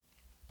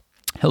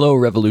Hello,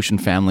 Revolution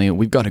family.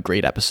 We've got a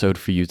great episode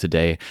for you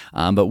today,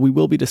 but we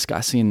will be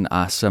discussing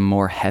some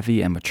more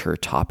heavy and mature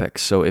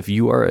topics. So if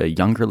you are a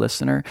younger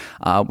listener,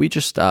 we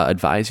just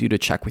advise you to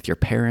check with your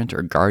parent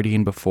or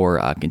guardian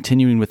before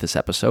continuing with this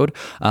episode.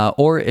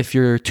 Or if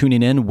you're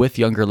tuning in with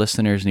younger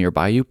listeners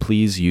nearby you,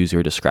 please use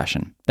your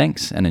discretion.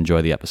 Thanks and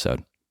enjoy the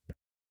episode.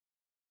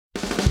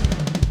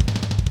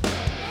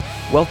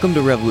 Welcome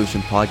to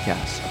Revolution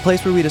Podcast, a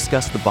place where we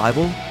discuss the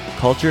Bible,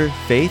 culture,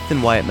 faith,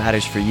 and why it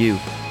matters for you.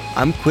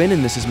 I'm Quinn,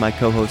 and this is my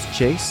co-host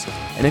Chase,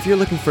 and if you're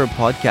looking for a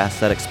podcast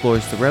that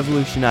explores the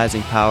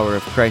revolutionizing power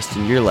of Christ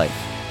in your life,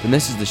 then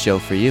this is the show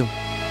for you.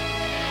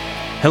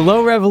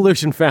 Hello,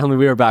 Revolution family.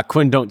 We are back.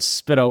 Quinn, don't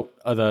spit out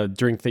the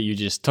drink that you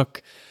just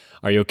took.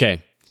 Are you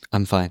okay?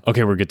 I'm fine.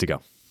 Okay, we're good to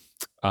go.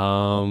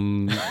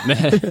 I'm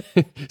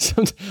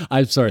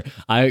sorry.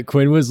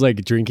 Quinn was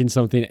like drinking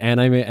something,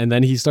 and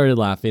then he started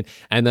laughing,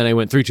 and then I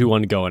went 3, 2,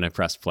 1, go, and I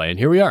pressed play, and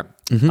here we are,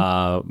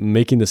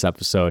 making this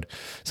episode.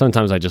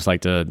 Sometimes I just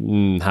like to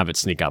have it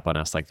sneak up on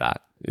us like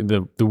that.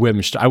 The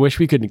whim. I wish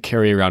we could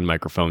carry around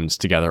microphones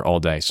together all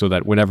day, so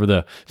that whenever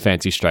the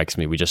fancy strikes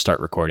me, we just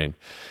start recording.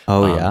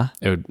 Oh yeah.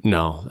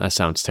 No, that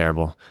sounds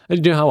terrible. Do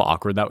you know how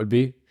awkward that would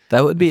be?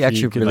 That would be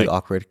actually really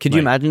awkward. Could you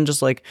imagine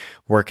just like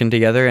working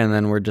together and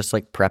then we're just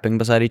like prepping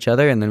beside each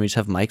other and then we just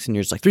have mics and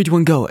you're just like 3, 2,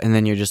 1, go. And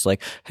then you're just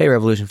like, hey,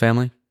 Revolution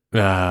family.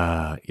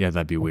 Yeah,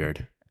 that'd be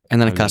weird.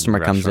 And then a customer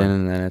comes in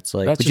and then it's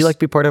like, would you like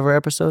to be part of our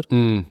episode?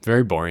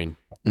 Very boring.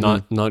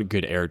 Not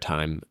good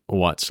airtime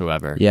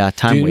whatsoever. Yeah,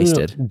 time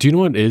wasted. Do you know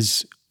what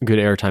is good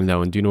airtime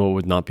though? And do you know what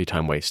would not be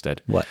time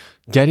wasted? What?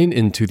 Getting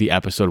into the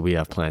episode we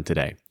have planned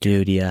today.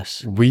 Dude,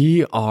 yes.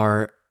 We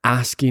are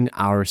asking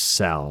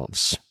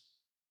ourselves,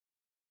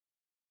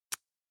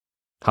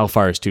 how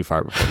far is too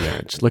far before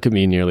marriage? Look at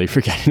me nearly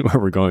forgetting where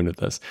we're going with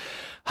this.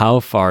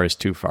 How far is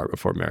too far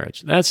before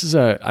marriage? That's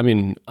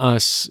me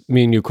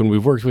and you, when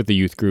we've worked with the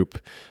youth group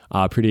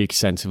pretty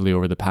extensively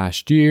over the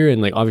past year,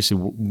 and like obviously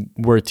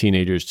we're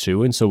teenagers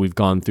too, and so we've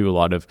gone through a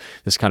lot of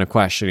this kind of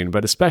questioning,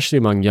 but especially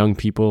among young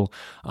people,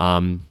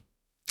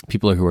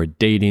 people who are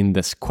dating,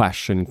 this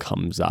question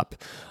comes up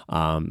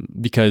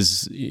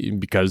because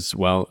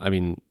well, I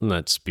mean,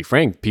 let's be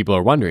frank, people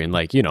are wondering,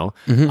 like,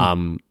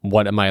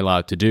 what am I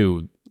allowed to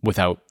do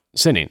without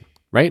sinning,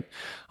 right?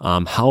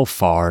 How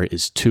far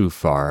is too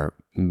far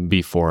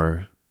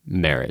before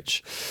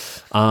marriage?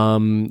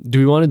 Do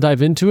we want to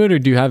dive into it, or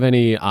do you have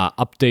any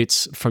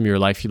updates from your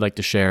life you'd like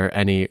to share?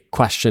 Any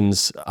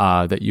questions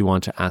that you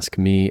want to ask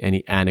me?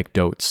 Any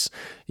anecdotes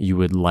you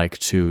would like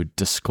to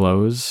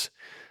disclose?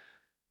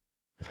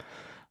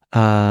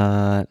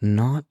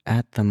 Not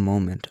at the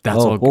moment.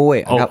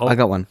 Wait, I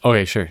got one.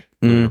 Okay, sure.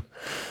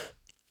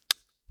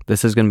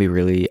 This is going to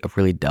be a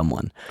really dumb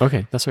one.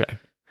 Okay, that's okay.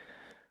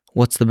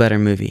 What's the better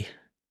movie?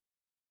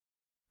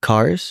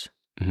 Cars?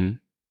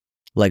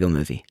 Lego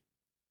Movie.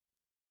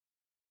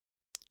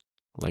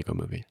 Lego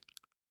Movie.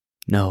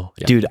 No.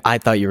 Yeah. Dude, I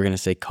thought you were going to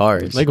say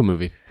Cars. Lego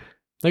Movie.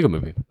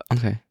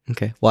 Okay.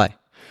 Why?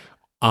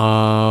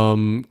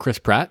 Chris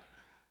Pratt.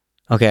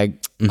 Okay.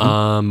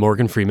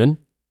 Morgan Freeman.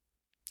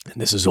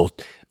 And this is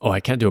old. Oh,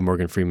 I can't do a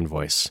Morgan Freeman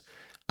voice.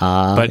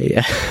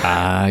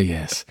 Yeah.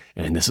 Yes.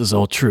 And this is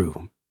all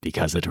true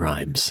because it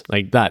rhymes.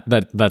 Like that's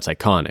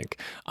iconic.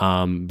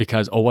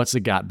 Because what's the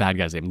bad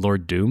guy's name?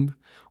 Lord Doom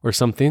or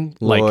something?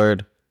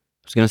 Lord.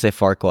 I was gonna say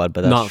Farquaad,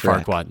 but that's not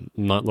Shrek. Farquaad,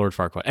 not Lord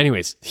Farquaad.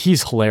 Anyways,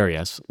 he's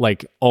hilarious.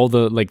 Like all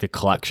the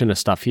collection of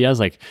stuff he has,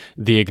 like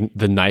the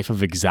knife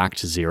of exact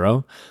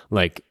zero,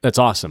 like that's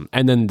awesome.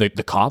 And then the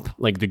cop,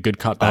 like the good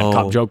cop, bad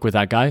cop joke with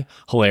that guy,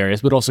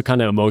 hilarious, but also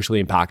kind of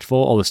emotionally impactful.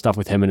 All the stuff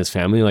with him and his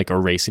family, like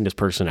erasing his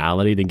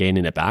personality, then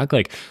gaining it back,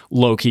 like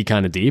low key,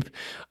 kind of deep.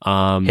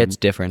 Hits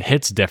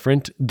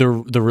different.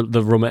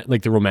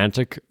 The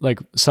romantic like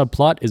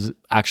subplot is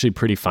actually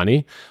pretty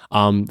funny.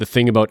 The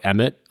thing about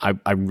Emmett,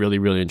 I really,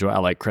 really enjoy. I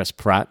like Chris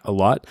Pratt a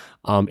lot.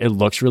 It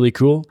looks really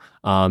cool.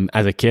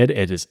 As a kid,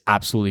 it is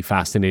absolutely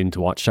fascinating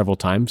to watch several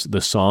times. The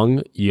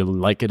song, you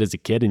like it as a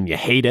kid and you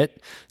hate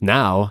it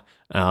now.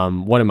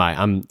 What am I?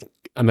 Am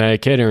I a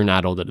kid or an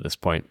adult at this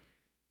point?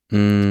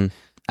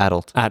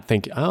 Adult.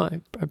 Thank you. Oh,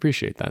 I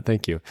appreciate that.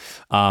 Thank you.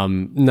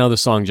 Now the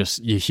song,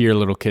 just you hear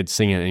little kids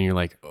sing it and you're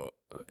like,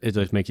 it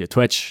does make you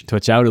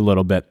twitch out a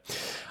little bit.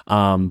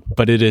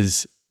 But it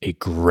is a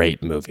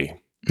great movie.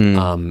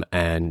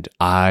 And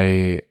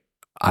I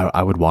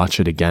would watch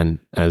it again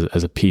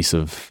as a piece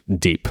of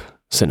deep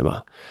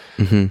cinema,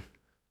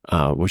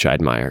 which I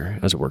admire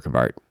as a work of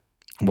art.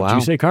 Wow. Did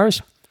you say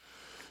Cars?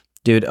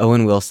 Dude,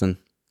 Owen Wilson.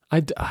 I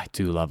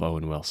do love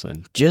Owen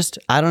Wilson.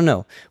 I don't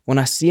know. When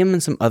I see him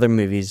in some other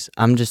movies,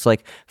 I'm just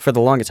like, for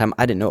the longest time,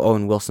 I didn't know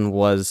Owen Wilson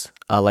was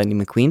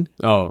Lightning McQueen.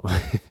 Oh,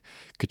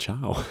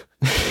 ka-chow.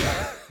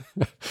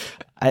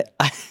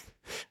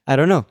 I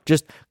don't know.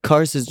 Just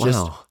Cars is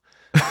just...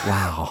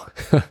 Wow.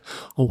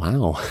 Oh,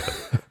 wow.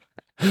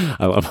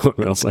 I love Owen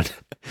Wilson.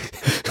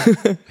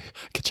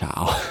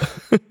 Ka-chow.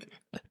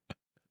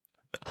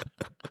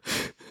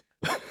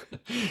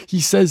 He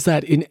says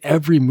that in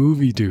every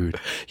movie, dude.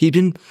 He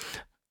didn't...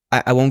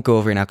 I won't go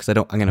over it now because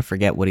I'm going to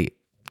forget what he...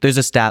 there's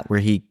a stat where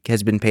he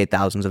has been paid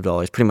thousands of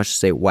dollars pretty much to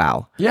say,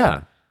 wow.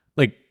 Yeah.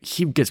 Like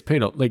he gets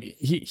paid, like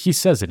he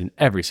says it in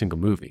every single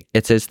movie.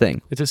 It's his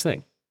thing. It's his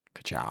thing.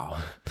 Ka-chow.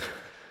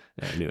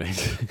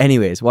 Anyways.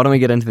 Anyways, why don't we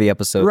get into the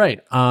episode?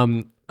 Right.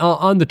 On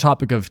the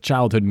topic of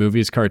childhood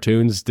movies,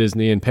 cartoons,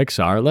 Disney and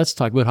Pixar, let's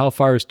talk about how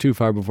far is too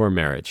far before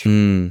marriage.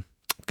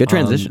 Good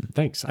transition.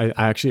 Thanks. I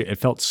actually, it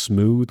felt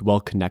smooth, well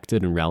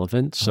connected and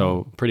relevant.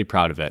 So pretty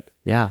proud of it.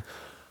 Yeah.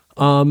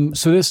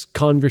 So this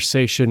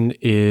conversation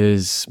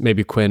is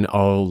maybe, Quinn,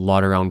 a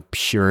lot around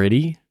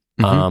purity,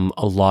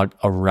 a lot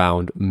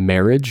around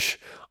marriage,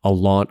 a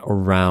lot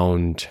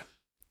around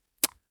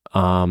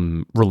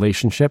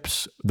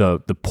relationships,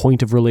 the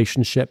point of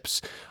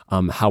relationships,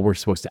 how we're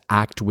supposed to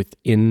act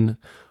within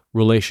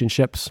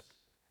relationships.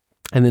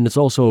 And then it's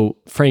also,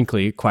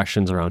 frankly,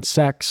 questions around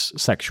sex,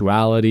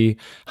 sexuality,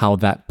 how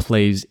that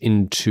plays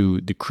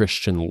into the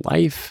Christian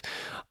life,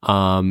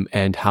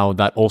 and how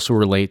that also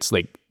relates,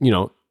 like, you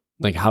know,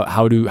 like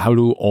how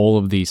do all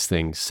of these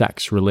things,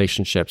 sex,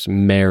 relationships,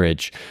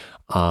 marriage,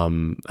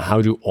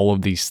 how do all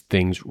of these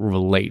things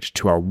relate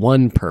to our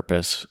one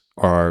purpose,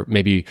 or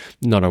maybe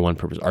not our one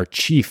purpose, our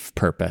chief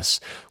purpose,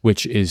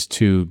 which is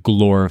to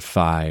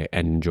glorify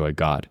and enjoy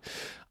God.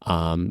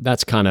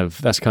 That's kind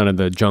of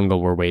the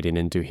jungle we're wading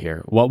into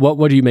here.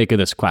 What do you make of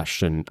this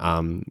question?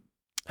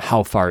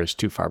 How far is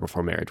too far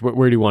before marriage?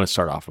 Where do you want to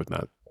start off with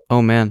that?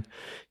 Oh man.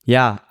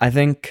 Yeah, I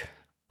think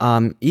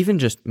even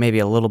just maybe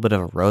a little bit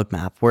of a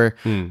roadmap where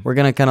we're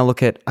going to kind of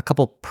look at a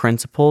couple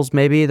principles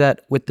maybe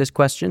that with this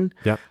question.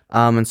 Yeah.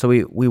 And so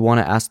we want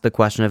to ask the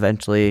question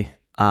eventually,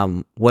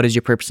 what is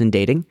your purpose in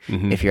dating?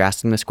 If you're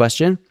asking this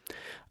question,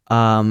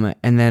 and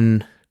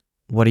then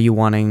what are you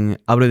wanting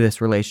out of this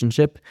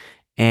relationship?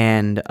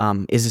 And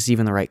is this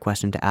even the right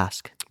question to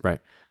ask? Right.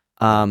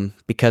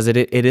 Because it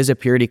is a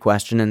purity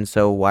question. And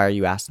so why are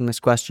you asking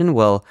this question?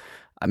 Well,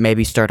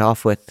 maybe start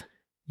off with,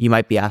 you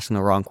might be asking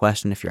the wrong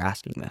question if you're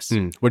asking this.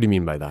 What do you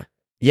mean by that?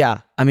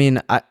 Yeah. I mean,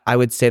 I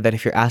would say that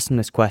if you're asking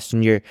this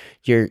question, you're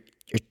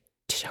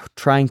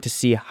trying to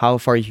see how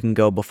far you can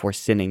go before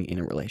sinning in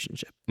a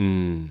relationship.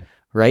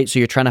 Right? So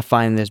you're trying to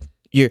find this,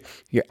 you're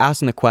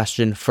asking the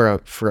question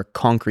for a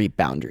concrete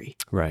boundary.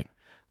 Right.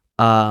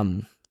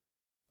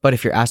 But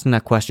if you're asking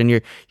that question,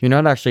 you're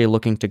not actually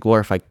looking to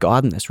glorify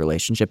God in this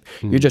relationship.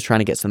 You're just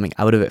trying to get something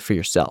out of it for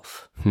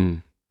yourself,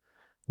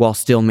 while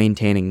still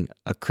maintaining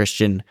a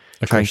Christian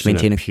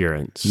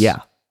appearance. Yeah.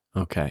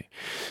 Okay.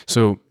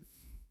 So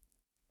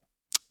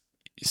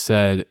you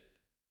said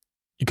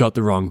you got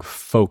the wrong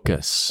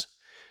focus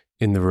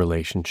in the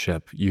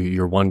relationship.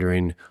 You're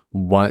wondering,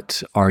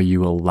 what are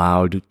you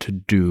allowed to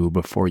do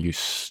before you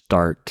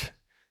start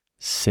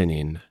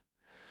sinning?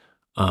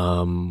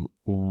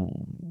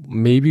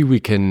 Maybe we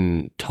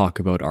can talk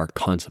about our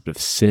concept of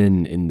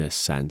sin in this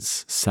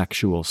sense,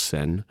 sexual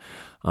sin,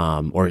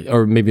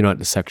 or maybe not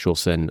the sexual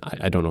sin.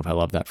 I don't know if I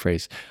love that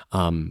phrase.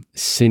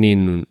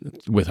 Sinning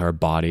with our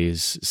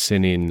bodies,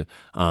 sinning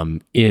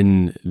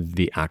in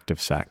the act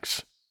of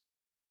sex.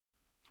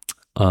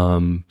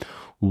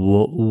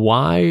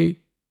 Why?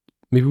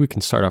 Maybe we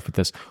can start off with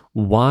this.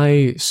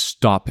 Why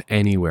stop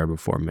anywhere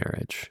before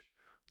marriage?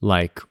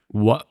 Like,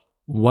 what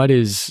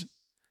is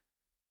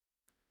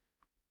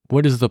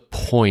the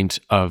point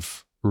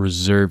of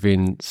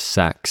reserving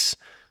sex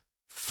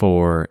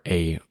for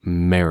a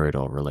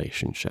marital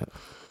relationship?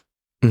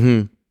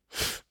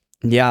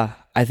 Yeah,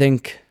 I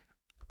think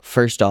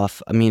first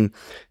off, I mean,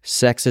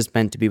 sex is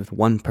meant to be with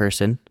one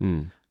person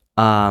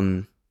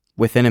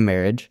within a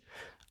marriage,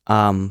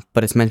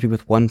 but it's meant to be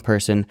with one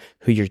person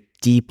who you're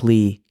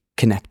deeply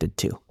connected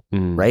to,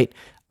 right?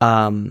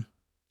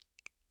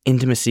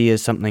 Intimacy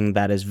is something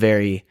that is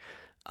very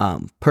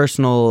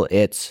personal.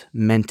 It's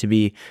meant to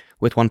be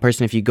with one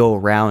person. If you go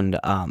around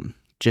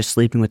just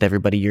sleeping with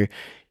everybody,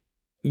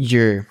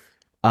 you're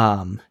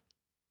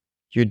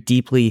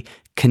deeply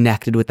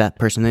connected with that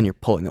person, then you're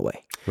pulling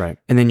away. Right.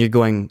 And then you're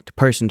going to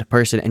person,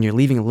 and you're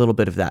leaving a little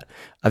bit of that,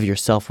 of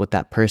yourself with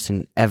that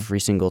person every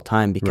single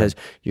time, because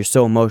you're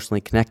so emotionally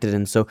connected.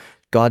 And so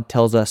God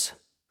tells us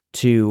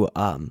to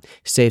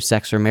save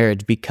sex for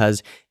marriage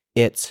because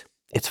it's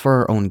for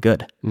our own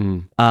good.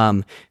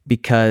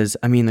 Because,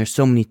 I mean, there's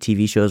so many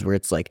TV shows where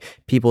it's like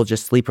people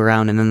just sleep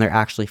around and then they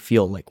actually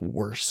feel like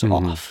worse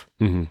off.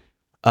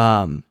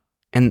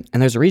 And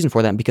there's a reason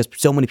for that, because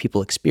so many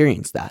people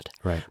experience that.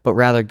 Right. But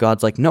rather,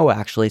 God's like, no,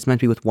 actually, it's meant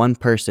to be with one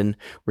person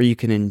where you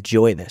can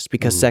enjoy this,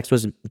 because sex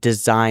was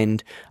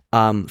designed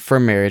for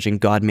marriage and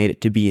God made it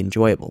to be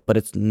enjoyable. But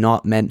it's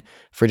not meant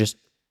for just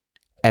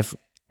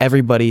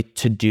everybody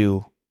to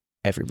do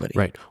everybody.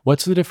 Right.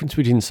 What's the difference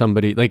between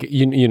somebody like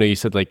you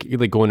said like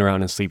going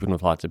around and sleeping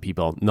with lots of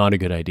people, not a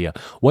good idea.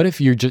 What if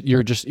you're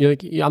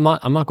like, yeah, I'm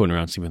not going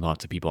around sleeping with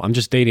lots of people. I'm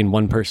just dating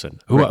one person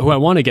who I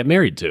want to get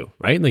married to,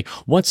 right? Like,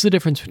 what's the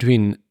difference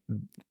between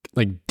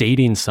like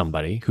dating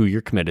somebody who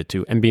you're committed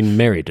to and being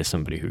married to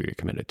somebody who you're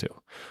committed to?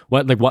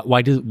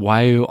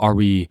 Why are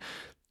we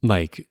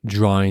like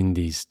drawing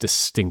these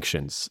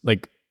distinctions?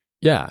 Like,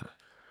 yeah.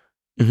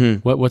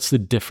 What's the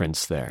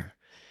difference there?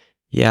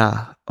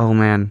 Yeah. Oh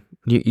man.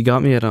 You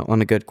got me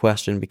on a good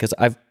question, because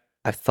I've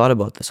thought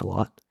about this a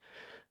lot,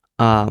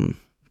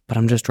 but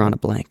I'm just drawing a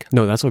blank.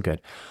 No, that's okay.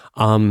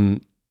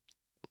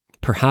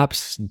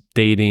 Perhaps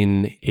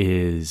dating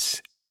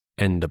is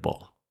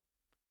endable.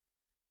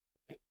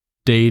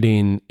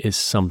 Dating is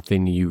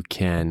something you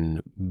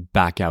can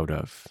back out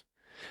of.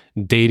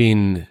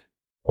 Dating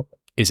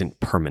isn't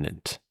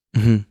permanent.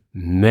 Mm-hmm.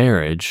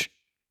 Marriage,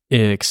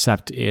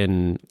 except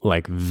in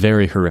like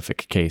very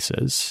horrific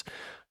cases,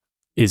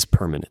 is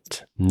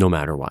permanent no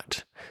matter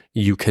what.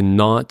 You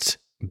cannot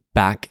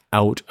back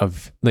out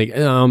of, like,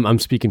 I'm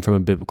speaking from a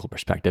biblical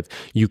perspective.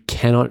 You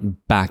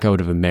cannot back out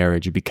of a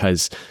marriage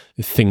because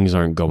things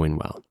aren't going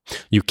well.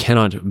 You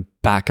cannot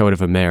back out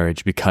of a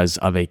marriage because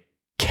of a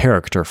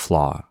character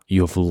flaw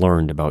you have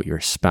learned about your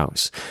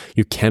spouse.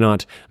 You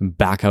cannot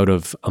back out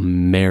of a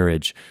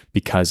marriage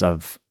because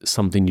of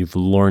something you've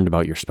learned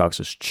about your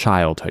spouse's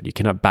childhood. You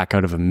cannot back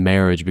out of a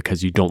marriage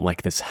because you don't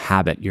like this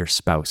habit your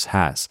spouse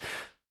has.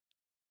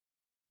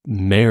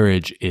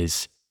 Marriage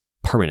is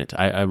permanent.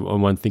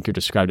 One thinker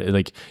described it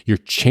like you're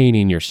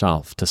chaining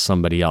yourself to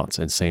somebody else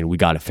and saying, we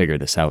got to figure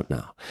this out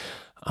now,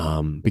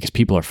 because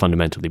people are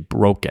fundamentally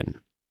broken.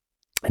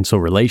 And so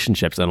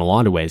relationships in a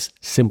lot of ways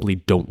simply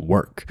don't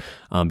work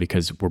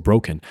because we're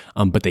broken.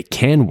 But they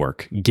can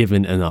work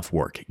given enough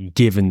work,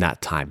 given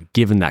that time,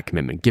 given that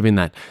commitment, given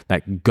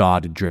that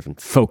God-driven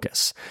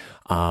focus.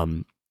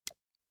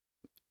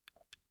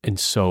 And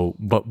so,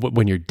 but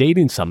when you're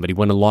dating somebody,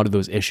 when a lot of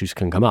those issues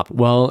can come up,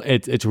 well,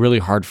 it's really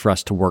hard for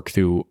us to work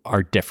through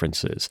our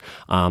differences.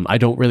 I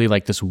don't really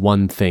like this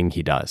one thing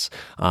he does.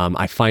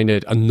 I find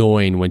it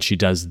annoying when she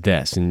does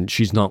this and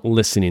she's not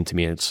listening to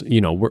me. And it's,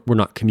 we're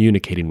not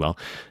communicating well.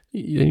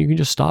 You can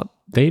just stop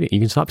dating. You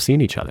can stop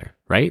seeing each other,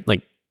 right?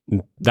 Like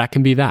that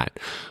can be that.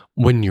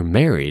 When you're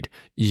married,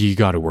 you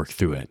got to work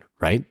through it,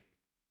 right?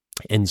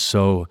 And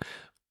so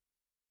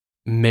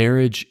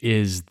marriage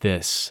is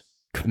this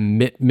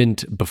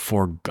commitment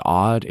before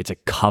God. It's a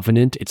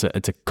covenant. It's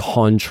a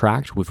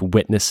contract with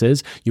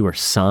witnesses. You are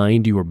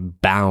signed. You are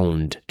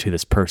bound to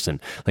this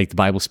person. Like the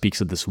Bible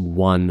speaks of this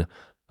one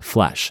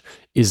flesh.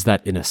 Is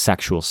that in a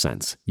sexual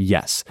sense?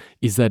 Yes.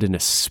 Is that in a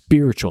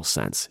spiritual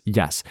sense?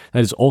 Yes.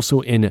 That is also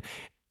in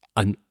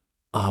an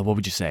what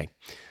would you say?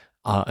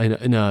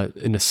 In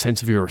a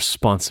sense of your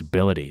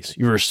responsibilities.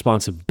 Your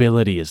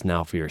responsibility is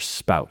now for your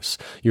spouse.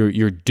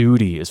 Your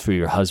duty is for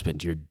your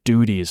husband. Your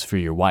duty is for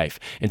your wife.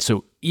 And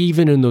so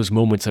even in those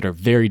moments that are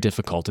very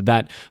difficult,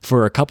 that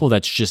for a couple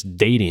that's just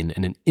dating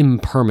in an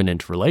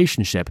impermanent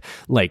relationship,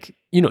 like,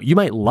 you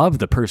might love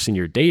the person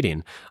you're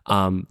dating,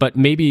 but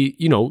maybe,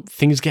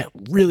 things get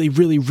really,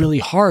 really, really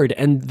hard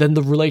and then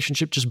the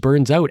relationship just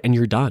burns out and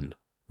you're done,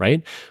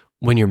 right?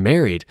 When you're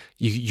married,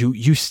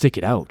 you stick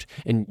it out,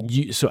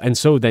 and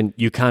so then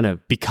you kind of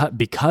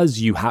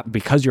because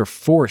you're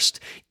forced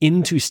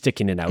into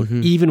sticking it out,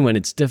 even when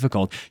it's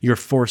difficult. You're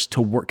forced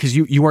to work because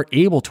you are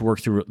able to work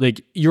through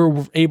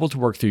you're able to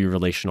work through your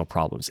relational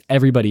problems.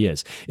 Everybody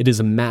is. It is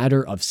a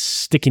matter of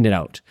sticking it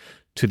out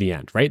to the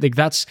end, right? Like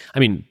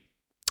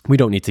we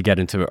don't need to get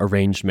into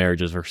arranged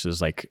marriages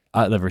versus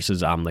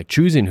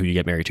choosing who you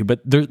get married to,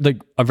 but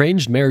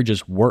arranged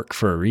marriages work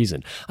for a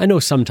reason. I know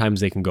sometimes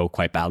they can go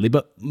quite badly,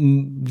 but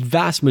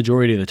vast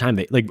majority of the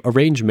time,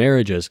 arranged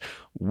marriages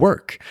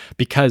work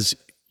because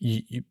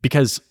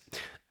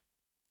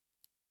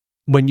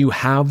when you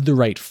have the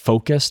right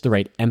focus, the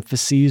right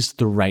emphases,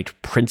 the right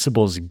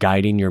principles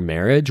guiding your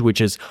marriage,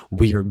 which is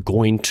we're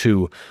going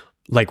to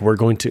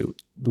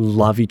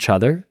love each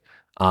other.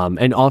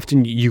 And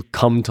often you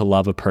come to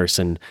love a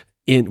person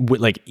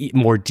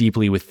more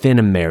deeply within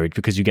a marriage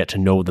because you get to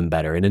know them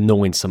better, and in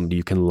knowing somebody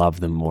you can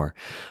love them more.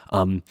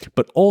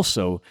 But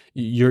also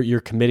you're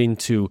committing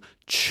to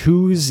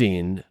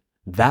choosing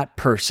that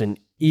person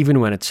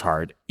even when it's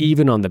hard,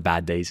 even on the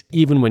bad days,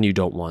 even when you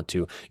don't want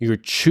to. You're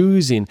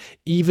choosing,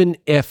 even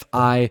if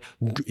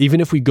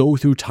we go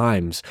through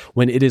times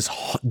when it is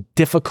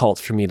difficult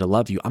for me to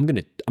love you, I'm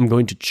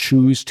going to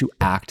choose to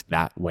act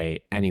that way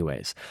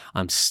anyways.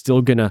 I'm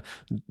still going to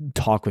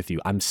talk with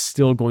you. I'm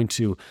still going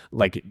to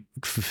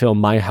fulfill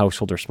my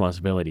household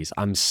responsibilities.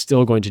 I'm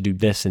still going to do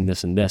this and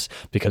this and this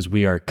because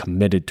we are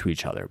committed to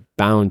each other,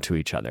 bound to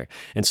each other.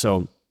 And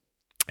so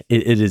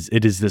it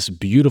is this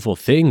beautiful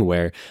thing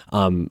where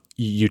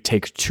you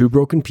take two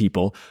broken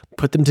people,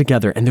 put them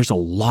together, and there's a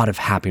lot of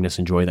happiness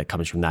and joy that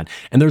comes from that.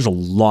 And there's a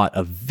lot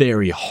of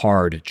very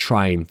hard,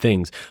 trying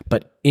things.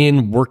 But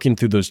in working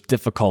through those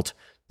difficult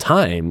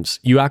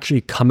times, you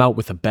actually come out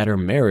with a better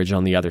marriage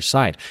on the other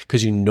side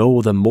because you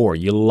know them more,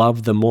 you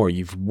love them more,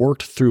 you've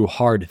worked through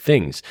hard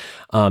things.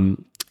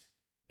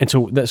 And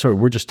so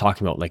we're just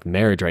talking about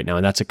marriage right now,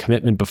 and that's a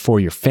commitment before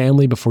your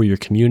family, before your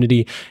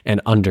community,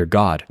 and under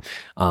God.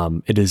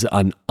 It is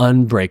an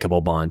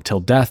unbreakable bond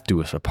till death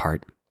do us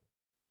apart.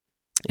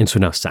 And so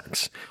now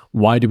sex.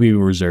 Why do we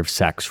reserve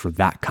sex for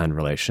that kind of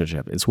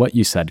relationship? It's what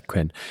you said,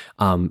 Quinn.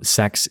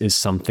 Sex is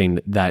something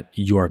that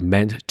you're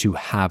meant to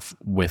have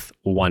with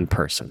one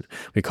person.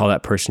 We call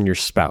that person your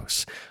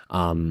spouse.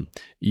 It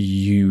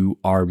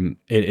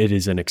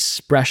is an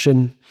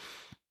expression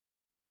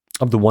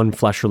of the one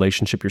flesh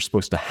relationship you're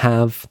supposed to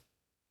have.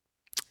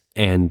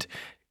 And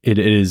it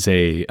is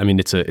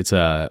it's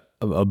a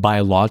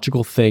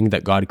biological thing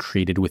that God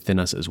created within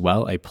us as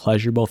well, a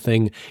pleasurable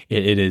thing.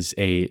 It is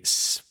a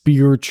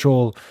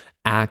spiritual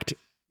act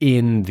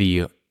in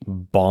the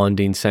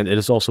bonding sense. It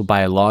is also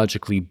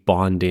biologically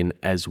bonding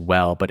as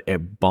well, but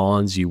it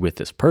bonds you with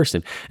this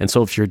person. And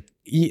so if you're,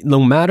 no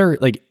matter,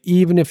 like,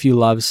 even if you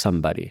love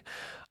somebody,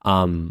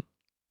 and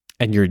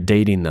you're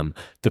dating them,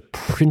 the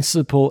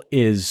principle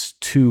is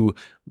to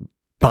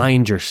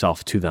bind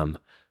yourself to them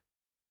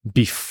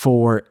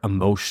before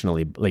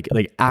emotionally, like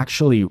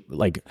actually,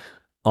 like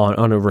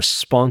on a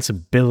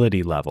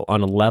responsibility level, on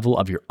a level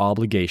of your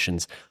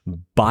obligations,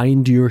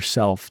 bind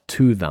yourself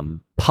to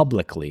them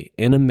publicly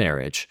in a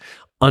marriage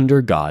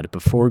under God,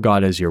 before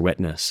God as your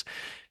witness,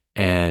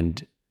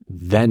 and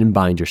then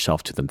bind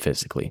yourself to them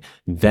physically,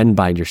 then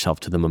bind yourself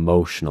to them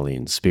emotionally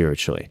and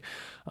spiritually.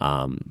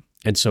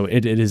 And so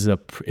it is a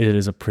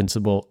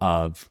principle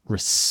of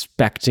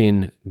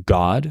respecting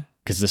God,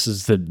 because this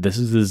is the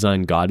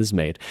design God has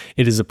made.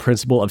 It is a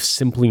principle of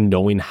simply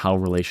knowing how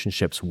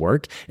relationships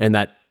work, and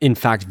that, in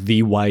fact,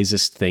 the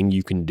wisest thing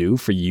you can do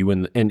for you,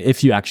 and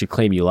if you actually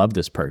claim you love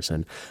this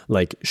person,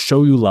 like,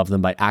 show you love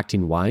them by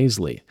acting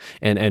wisely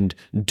and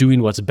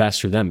doing what's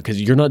best for them,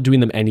 because you're not doing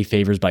them any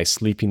favors by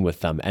sleeping with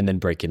them and then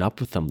breaking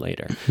up with them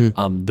later.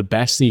 The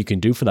best thing you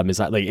can do for them is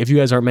that, like, if you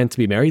guys aren't meant to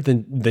be married,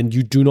 then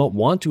you do not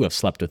want to have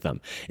slept with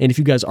them. And if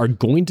you guys are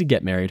going to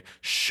get married,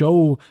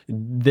 show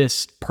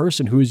this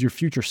person who is your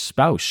future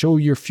spouse, show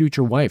your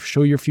future wife,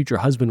 show your future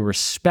husband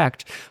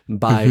respect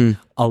by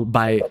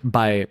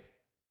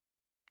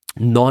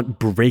not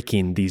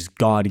breaking these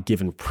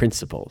God-given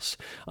principles.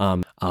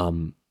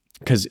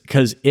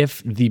 Because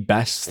if the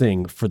best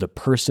thing for the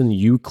person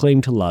you claim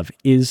to love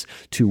is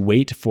to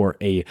wait for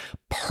a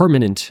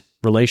permanent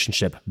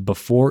relationship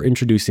before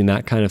introducing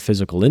that kind of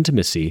physical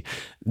intimacy,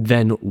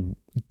 then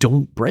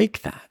don't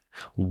break that.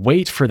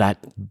 Wait for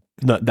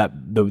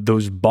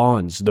those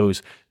bonds,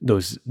 those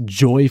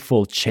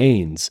joyful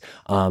chains,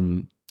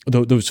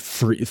 those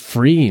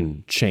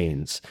freeing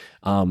chains.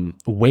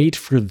 Wait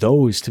for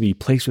those to be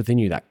placed within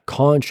you, that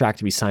contract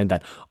to be signed,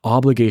 that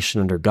obligation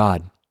under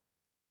God,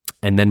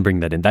 and then bring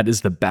that in. That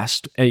is the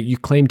best. You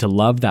claim to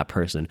love that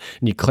person,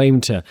 and you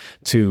claim to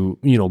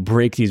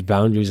break these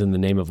boundaries in the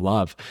name of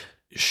love.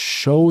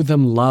 Show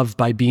them love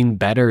by being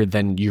better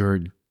than your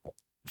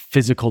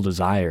physical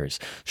desires.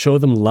 Show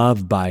them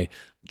love by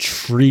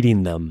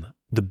treating them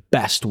the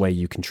best way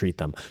you can treat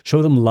them.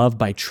 Show them love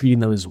by treating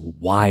them as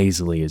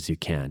wisely as you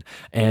can.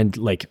 And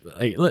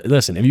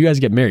listen, if you guys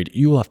get married,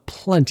 you will have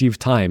plenty of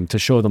time to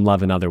show them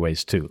love in other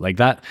ways too.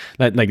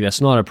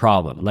 That's not a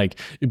problem.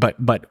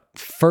 But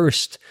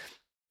first,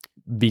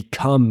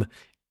 become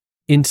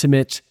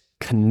intimate,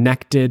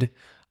 connected,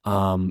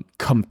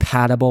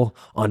 compatible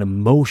on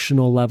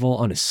emotional level,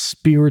 on a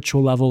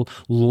spiritual level.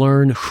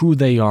 Learn who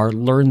they are,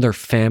 learn their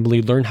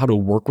family, learn how to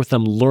work with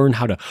them, learn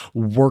how to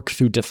work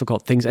through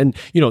difficult things. And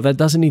that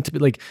doesn't need to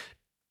be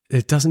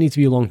it doesn't need to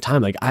be a long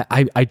time.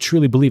 I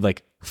truly believe,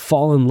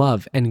 fall in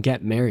love and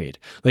get married.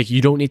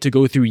 You don't need to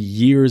go through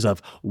years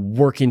of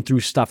working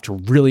through stuff to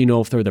really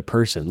know if they're the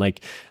person.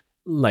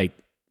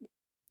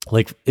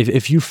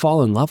 If you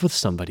fall in love with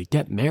somebody,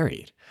 get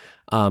married.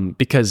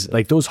 Because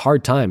those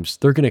hard times,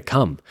 they're going to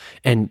come.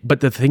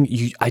 But the thing,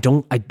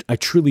 I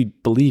truly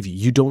believe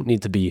you don't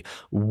need to be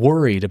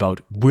worried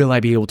about, will I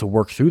be able to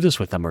work through this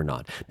with them or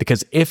not?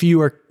 Because if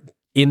you are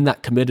in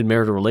that committed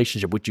marital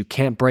relationship, which you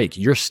can't break,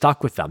 you're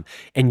stuck with them,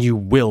 and you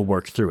will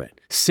work through it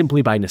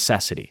simply by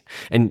necessity.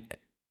 And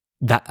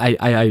that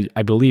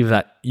I believe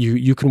that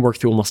you can work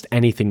through almost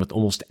anything with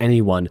almost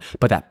anyone,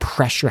 but that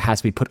pressure has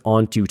to be put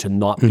onto you to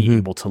not be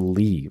able to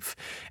leave.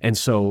 And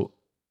so,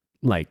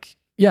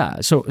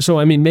 yeah. So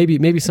I mean,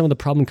 maybe some of the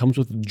problem comes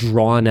with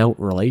drawn out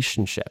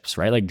relationships,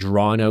 right?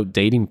 Drawn out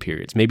dating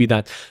periods. Maybe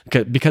that,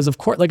 because of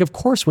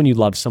course, when you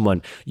love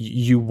someone,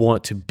 you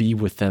want to be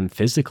with them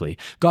physically.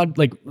 God,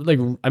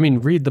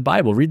 read the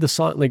Bible, read the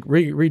song,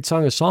 read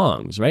Song of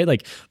Songs,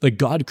 right?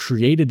 God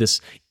created this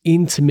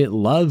intimate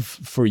love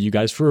for you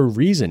guys for a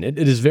reason. It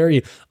is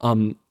very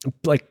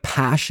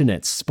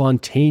passionate,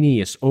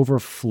 spontaneous,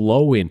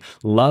 overflowing,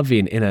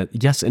 loving in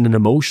an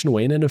emotional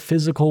way and in a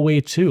physical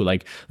way too.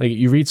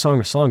 You read Song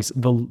of Songs,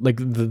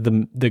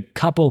 the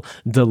couple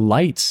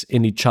delights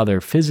in each other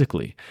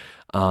physically,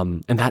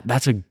 and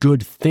that's a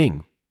good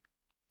thing.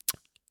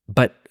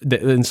 But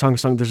in Song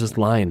of Songs, there's this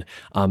line,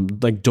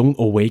 don't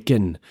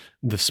awaken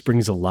the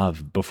springs of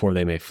love before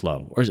they may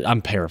flow. Or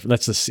I'm paraphrasing.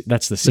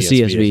 That's the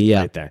CSB,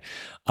 yeah, right there.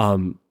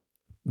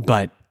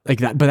 But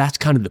that's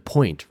kind of the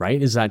point, right?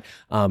 Is that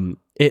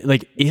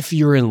if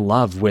you're in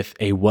love with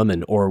a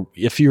woman, or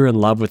if you're in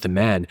love with a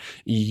man,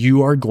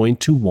 you are going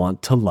to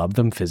want to love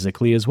them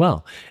physically as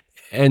well.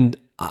 And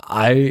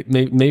I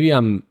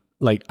don't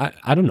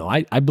know.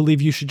 I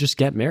believe you should just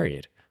get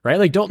married.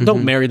 Right?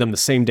 Don't marry them the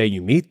same day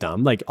you meet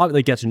them.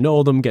 Get to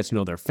know them, get to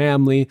know their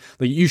family.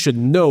 You should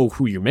know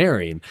who you're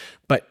marrying,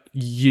 but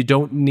you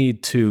don't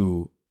need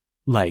to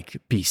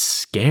be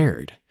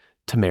scared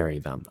to marry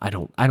them. I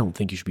don't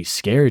think you should be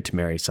scared to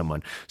marry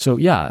someone. So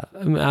yeah,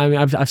 I mean,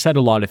 I've said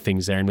a lot of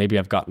things there, and maybe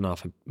I've gotten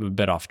off a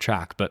bit off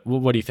track. But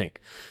what do you think?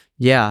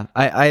 Yeah,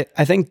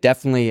 I think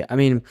definitely. I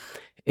mean,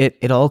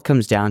 it all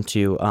comes down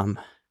to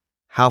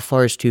how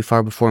far is too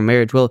far before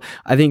marriage? Well,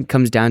 I think it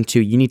comes down to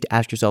you need to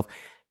ask yourself,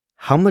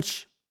 how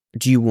much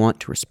do you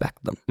want to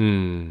respect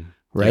them?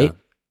 Right?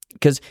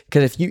 Because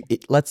if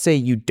let's say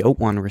you don't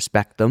want to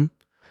respect them,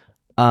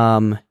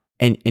 and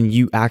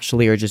you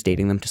actually are just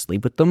dating them to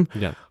sleep with them,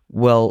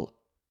 well,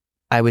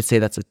 I would say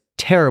that's a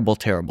terrible,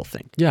 terrible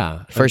thing.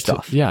 Yeah. First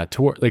off. Yeah,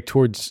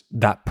 towards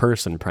that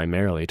person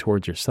primarily,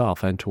 towards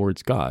yourself and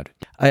towards God.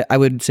 I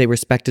would say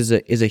respect is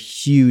a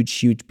huge,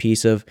 huge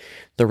piece of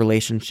the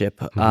relationship.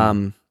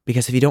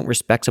 Because if you don't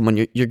respect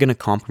someone, you're going to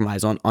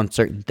compromise on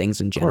certain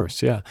things in general. Of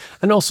course, yeah.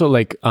 And also,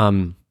 like,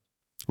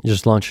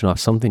 just launching off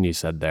something you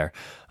said there,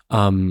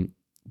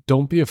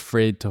 don't be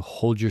afraid to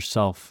hold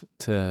yourself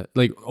to,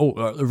 like,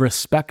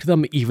 respect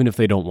them even if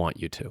they don't want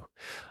you to.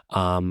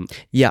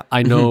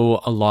 I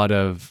know a lot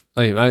of,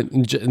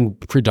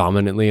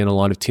 predominantly in a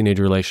lot of teenage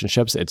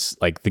relationships, it's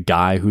like the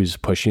guy who's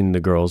pushing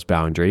the girl's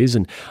boundaries.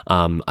 And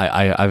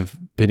I've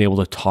been able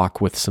to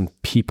talk with some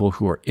people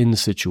who are in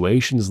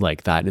situations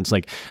like that. And it's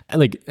like,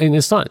 and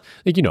it's not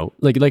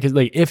like,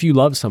 like if you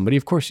love somebody,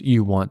 of course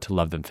you want to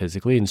love them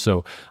physically. And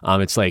so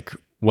it's like,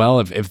 well,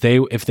 if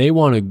they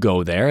want to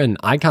go there and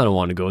I kind of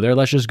want to go there,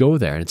 let's just go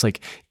there. And it's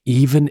like,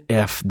 even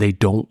if they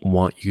don't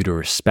want you to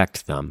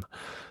respect them,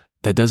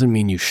 that doesn't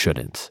mean you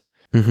shouldn't.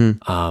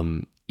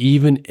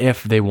 Even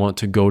if they want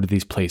to go to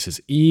these places,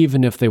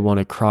 even if they want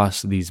to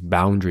cross these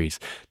boundaries,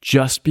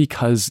 just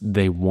because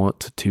they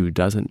want to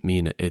doesn't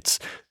mean it's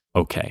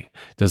okay.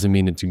 Doesn't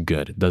mean it's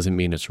good. Doesn't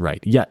mean it's right.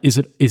 Yeah, is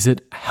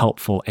it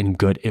helpful and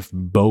good if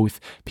both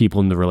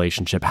people in the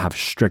relationship have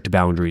strict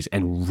boundaries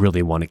and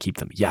really want to keep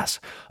them? Yes,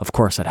 of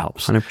course that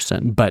helps.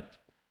 100%. But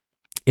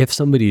if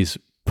somebody's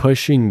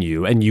pushing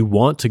you and you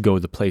want to go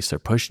the place they're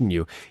pushing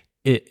you,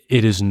 it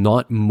is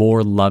not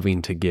more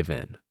loving to give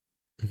in.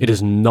 It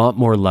is not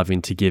more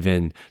loving to give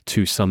in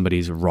to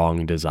somebody's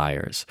wrong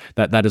desires.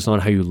 That is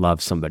not how you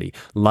love somebody.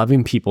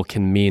 Loving people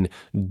can mean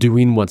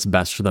doing what's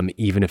best for them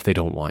even if they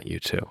don't want you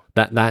to.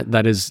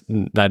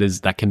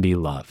 That can be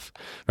love,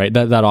 right?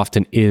 That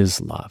often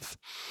is love.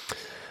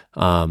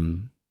 I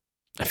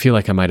feel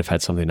like I might have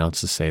had something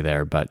else to say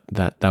there, but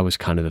that was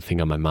kind of the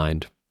thing on my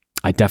mind.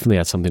 I definitely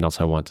had something else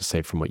I want to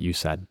say from what you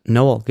said.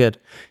 No, all good.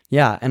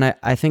 Yeah, and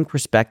I think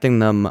respecting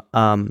them,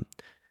 no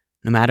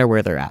matter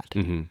where they're at.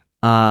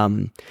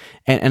 And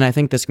I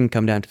think this can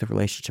come down to the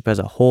relationship as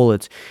a whole.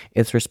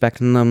 It's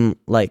respecting them.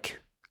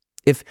 Like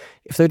if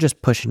they're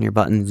just pushing your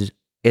buttons,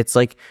 it's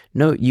like,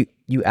 no,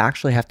 you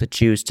actually have to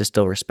choose to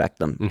still respect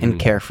them and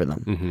care for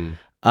them.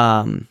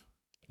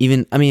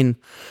 Even, I mean,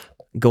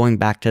 going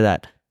back to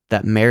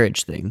that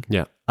marriage thing.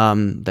 Yeah.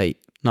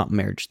 Not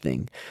marriage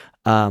thing.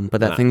 But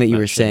that thing that you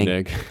were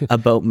saying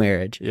about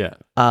marriage. Yeah.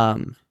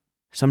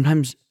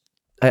 Sometimes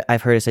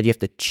I've heard it said you have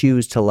to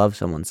choose to love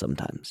someone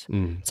sometimes.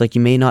 It's like you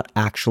may not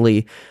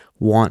actually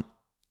want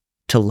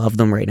to love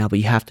them right now, but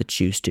you have to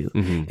choose to.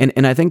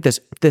 And I think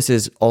this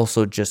is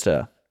also just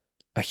a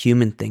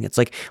human thing. It's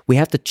like we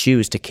have to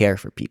choose to care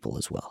for people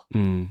as well.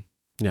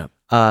 Yeah.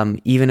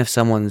 Even if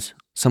someone's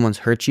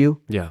hurt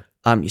you,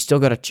 you still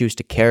got to choose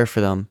to care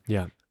for them.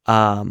 Yeah.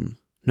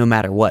 No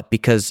matter what,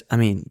 because I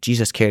mean,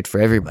 Jesus cared for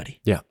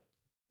everybody. Yeah.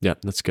 Yeah,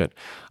 that's good.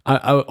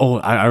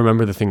 I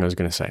remember the thing I was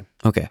going to say.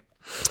 Okay.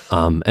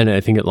 And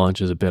I think it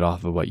launches a bit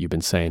off of what you've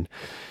been saying.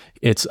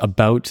 It's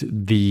about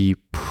the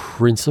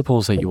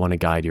principles that you want to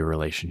guide your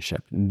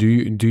relationship. Do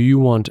you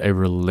want a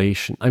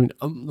relation? I mean,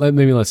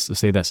 maybe let's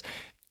say this.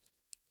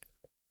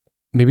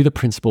 Maybe the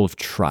principle of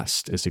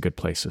trust is a good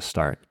place to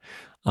start.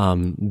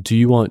 Do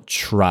you want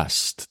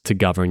trust to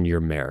govern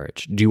your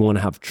marriage? Do you want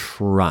to have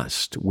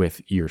trust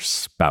with your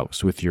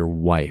spouse, with your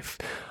wife,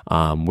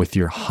 with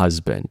your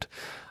husband?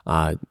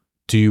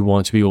 Do you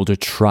want to be able to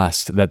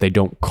trust that they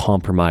don't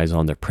compromise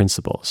on their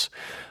principles?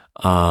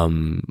 Are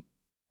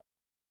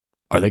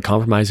they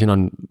compromising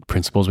on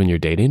principles when you're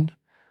dating?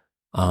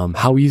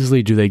 How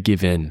easily do they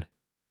give in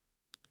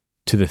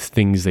to the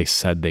things they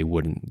said they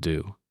wouldn't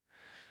do?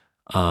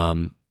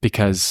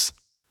 Because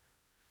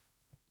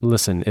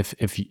listen,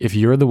 if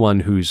you're the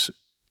one who's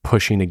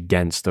pushing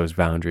against those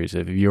boundaries,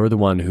 if you're the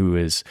one who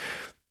is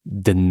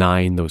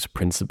denying those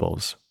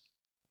principles,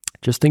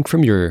 just think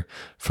from your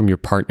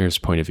partner's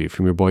point of view,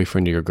 from your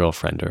boyfriend or your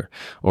girlfriend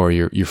or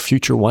your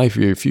future wife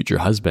or your future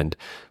husband.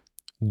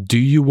 Do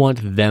you want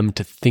them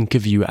to think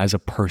of you as a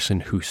person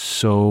who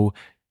so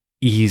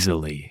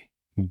easily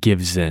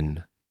gives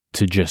in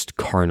to just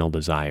carnal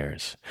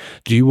desires?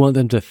 Do you want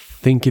them to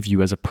think of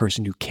you as a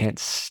person who can't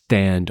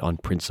stand on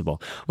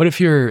principle? What if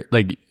you're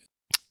like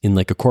in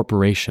like a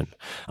corporation,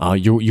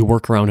 you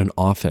work around an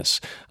office,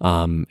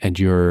 and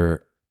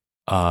you're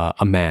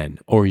a man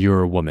or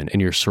you're a woman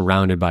and you're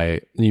surrounded by,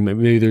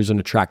 maybe there's an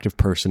attractive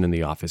person in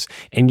the office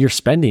and you're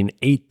spending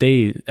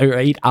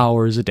 8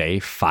 hours a day,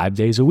 5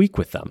 days a week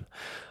with them.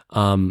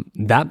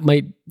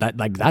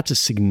 that's a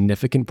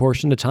significant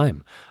portion of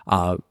time,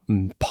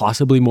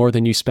 possibly more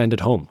than you spend at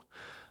home.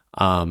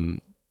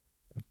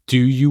 Do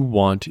you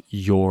want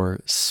your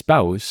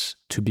spouse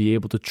to be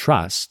able to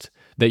trust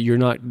that you're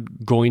not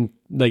going,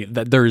 like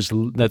that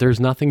there's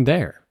nothing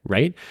there,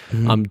 right?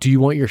 Do you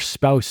want your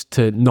spouse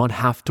to not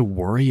have to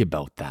worry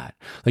about that?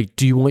 Like,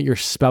 do you want your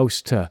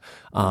spouse to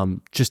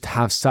just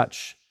have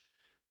such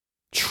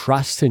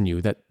trust in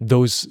you that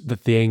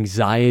the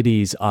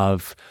anxieties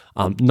of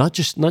not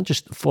just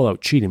full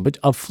out cheating, but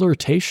of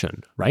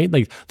flirtation, right?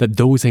 Like that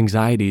those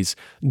anxieties,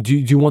 do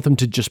you want them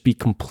to just be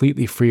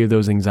completely free of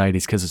those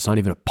anxieties because it's not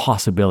even a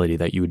possibility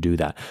that you would do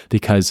that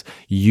because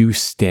you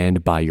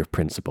stand by your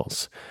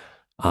principles?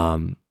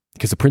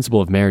 Because the principle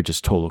of marriage is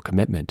total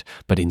commitment.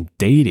 But in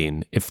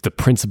dating, if the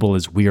principle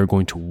is we are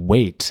going to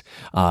wait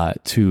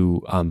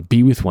to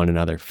be with one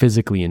another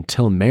physically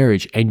until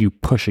marriage, and you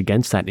push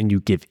against that and you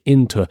give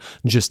into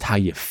just how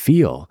you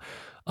feel,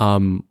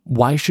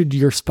 why should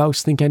your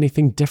spouse think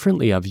anything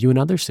differently of you in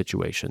other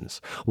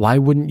situations? Why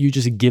wouldn't you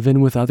just give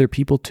in with other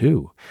people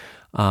too?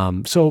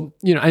 So,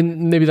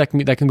 and maybe that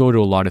can go to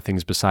a lot of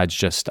things besides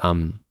just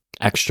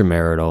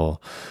extramarital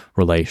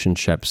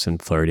relationships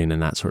and flirting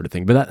and that sort of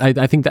thing. But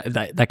I think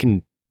that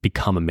can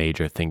become a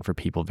major thing for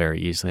people very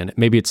easily. And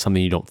maybe it's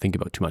something you don't think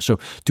about too much. So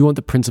do you want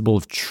the principle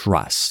of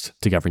trust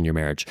to govern your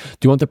marriage?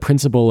 Do you want the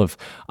principle of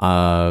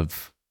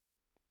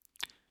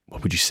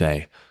what would you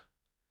say?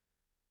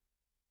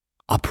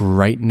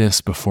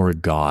 Uprightness before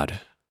God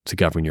to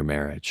govern your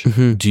marriage?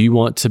 Do you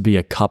want to be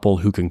a couple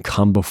who can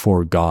come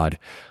before God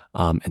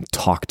and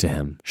talk to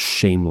him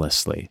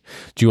shamelessly?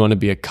 Do you want to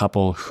be a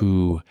couple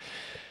who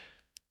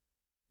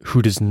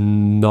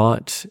doesn't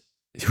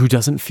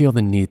feel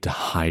the need to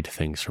hide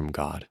things from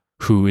God,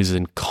 who is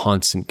in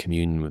constant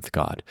communion with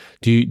God?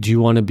 Do you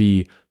want to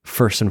be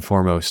first and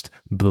foremost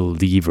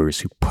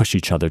believers who push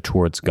each other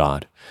towards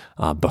God?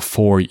 Do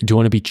you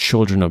want to be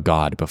children of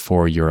God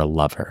before you're a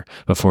lover,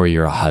 before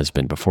you're a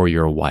husband, before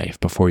you're a wife,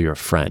 before you're a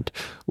friend?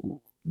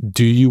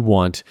 Do you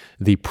want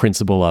the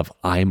principle of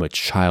I'm a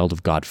child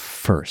of God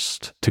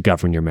first to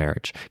govern your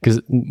marriage? Because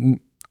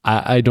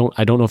I don't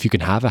know if you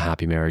can have a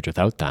happy marriage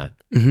without that.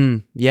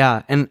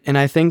 Yeah, and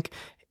I think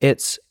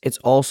it's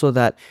also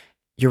that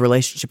your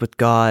relationship with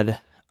God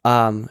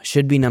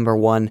should be number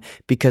one,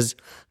 because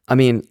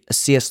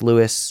C.S.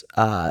 Lewis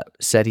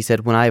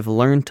said, when I have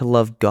learned to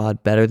love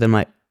God better than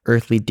my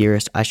earthly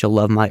dearest, I shall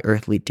love my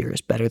earthly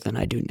dearest better than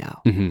I do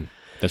now.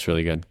 That's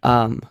really good.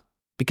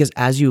 Because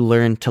as you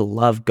learn to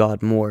love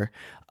God more,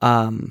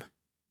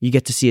 you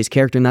get to see his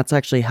character, and that's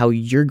actually how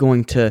you're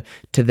going to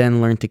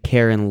then learn to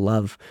care and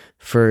love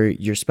for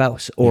your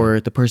spouse or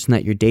the person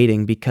that you're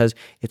dating, because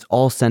it's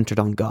all centered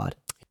on God.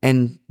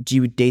 And do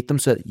you date them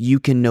so that you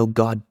can know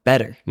God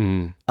better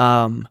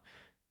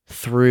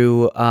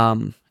through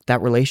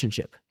that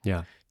relationship?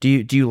 Yeah.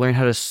 Do you learn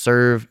how to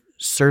serve?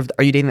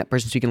 Are you dating that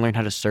person so you can learn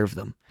how to serve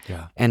them?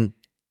 Yeah. And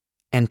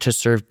to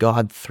serve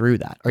God through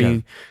that? Are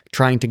you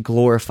trying to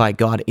glorify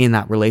God in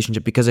that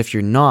relationship? Because if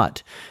you're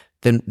not,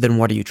 then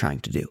what are you trying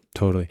to do?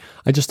 Totally.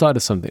 I just thought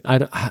of something.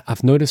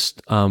 I've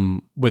noticed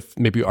with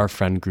maybe our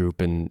friend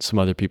group and some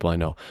other people I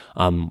know,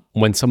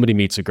 when somebody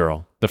meets a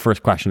girl, the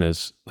first question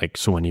is like,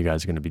 so when are you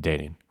guys going to be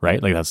dating,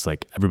 right? Like that's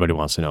like everybody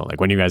wants to know, like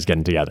when are you guys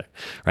getting together,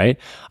 right?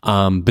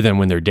 But then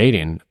when they're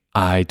dating,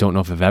 I don't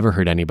know if I've ever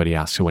heard anybody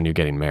ask, so when you're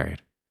getting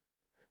married,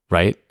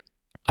 right?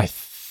 I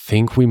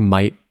think we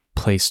might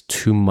place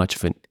too much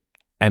of an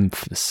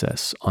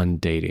emphasis on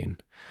dating,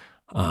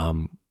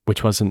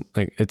 which wasn't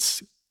like,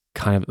 it's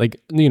kind of like,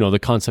 the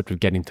concept of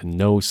getting to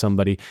know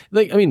somebody.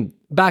 Like,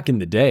 back in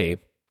the day,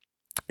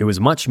 it was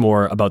much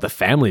more about the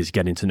families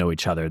getting to know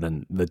each other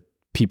than the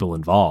people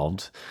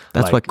involved.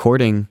 That's what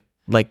courting,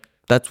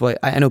 that's why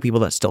I know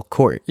people that still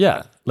court.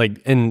 Yeah.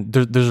 Like, and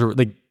there's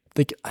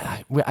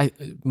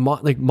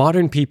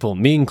modern people,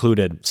 me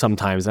included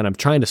sometimes, and I'm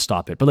trying to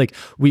stop it, but like,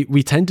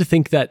 we tend to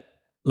think that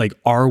like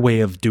our way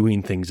of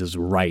doing things is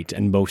right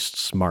and most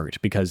smart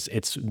because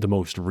it's the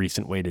most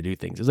recent way to do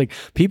things. It's like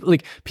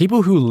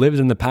people who lived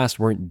in the past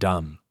weren't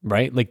dumb,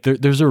 right? Like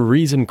there's a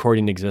reason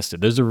courting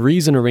existed. There's a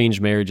reason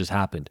arranged marriages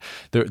happened.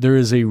 There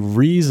is a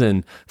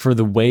reason for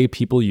the way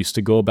people used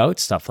to go about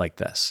stuff like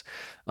this.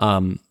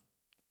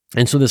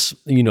 And so this,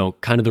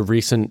 kind of the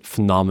recent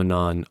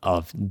phenomenon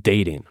of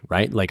dating,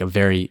 right? Like a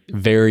very,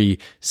 very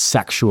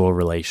sexual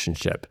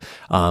relationship,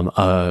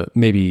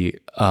 maybe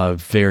a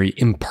very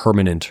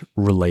impermanent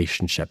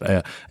relationship,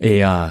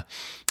 a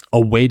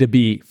way to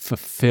be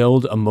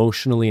fulfilled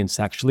emotionally and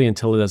sexually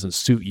until it doesn't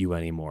suit you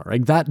anymore.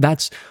 Like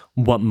that's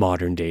what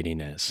modern dating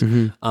is.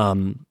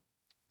 And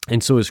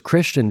so as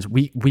Christians,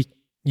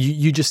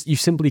 you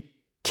simply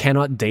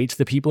cannot date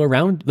the people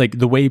around, like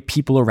the way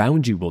people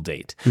around you will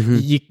date.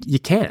 You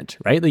can't,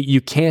 right? Like you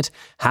can't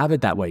have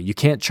it that way. You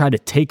can't try to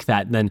take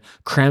that and then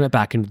cram it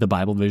back into the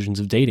Bible visions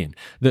of dating,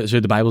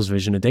 the Bible's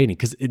vision of dating,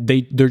 because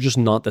they're just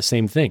not the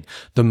same thing.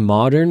 The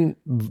modern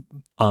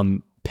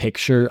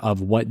picture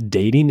of what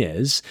dating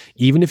is,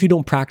 even if you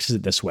don't practice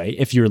it this way,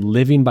 if you're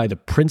living by the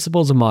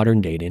principles of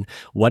modern dating,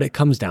 what it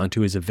comes down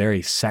to is a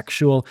very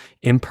sexual,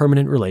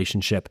 impermanent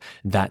relationship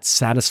that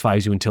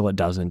satisfies you until it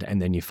doesn't,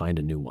 and then you find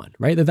a new one,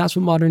 right? That's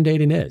what modern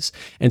dating is.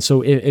 And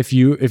so if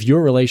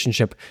your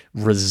relationship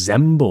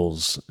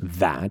resembles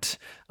that,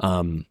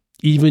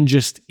 even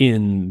just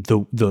in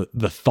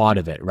the thought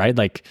of it, right?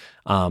 Like,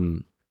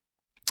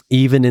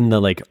 even in the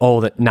like,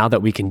 oh, that now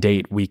that we can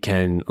date, we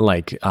can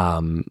like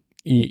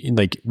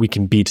we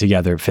can be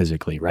together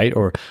physically, right?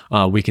 Or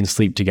we can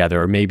sleep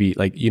together, or maybe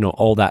like,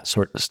 all that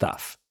sort of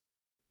stuff.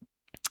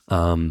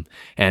 And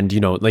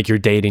like you're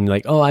dating,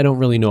 like, oh, I don't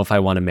really know if I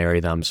want to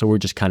marry them, so we're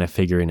just kind of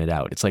figuring it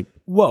out. It's like,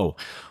 whoa,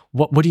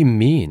 what do you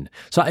mean?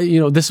 So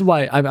this is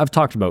why I've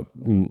talked about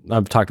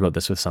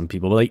this with some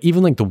people, but like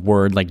even like the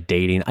word like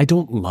dating, I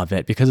don't love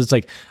it, because it's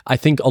like, I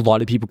think a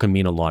lot of people can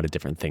mean a lot of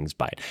different things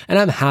by it. And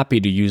I'm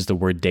happy to use the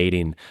word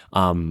dating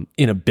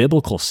in a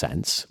biblical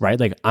sense, right?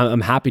 Like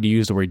I'm happy to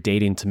use the word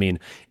dating to mean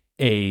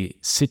a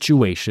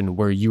situation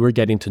where you are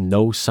getting to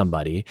know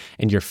somebody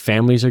and your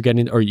families are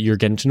you're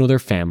getting to know their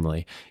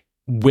family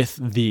with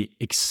the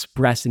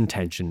express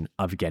intention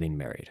of getting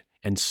married,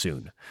 and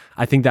soon.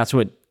 I think that's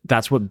what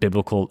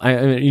biblical.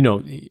 I'm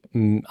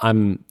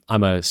a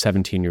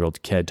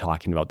 17-year-old kid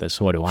talking about this,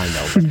 so what do I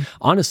know? But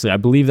honestly, I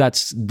believe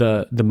that's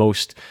the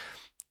most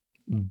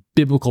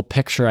biblical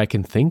picture I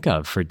can think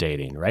of for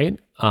dating, right?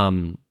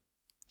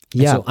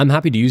 Yeah, so I'm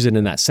happy to use it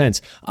in that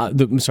sense.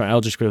 I'm sorry,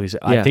 I'll just quickly say,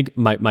 I think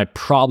my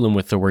problem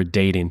with the word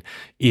dating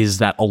is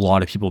that a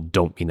lot of people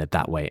don't mean it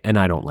that way, and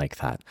I don't like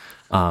that.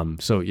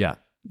 So yeah.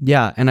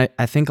 Yeah, and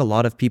I think a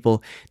lot of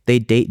people, they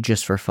date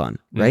just for fun,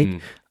 right?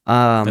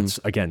 Mm-hmm. That's,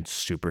 again,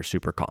 super,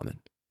 super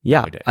common.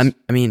 Yeah, I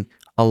mean,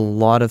 a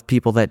lot of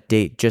people that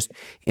date just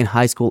in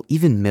high school,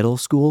 even middle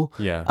school,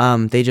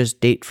 they just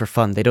date for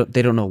fun. They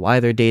don't know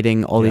why they're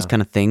dating, all these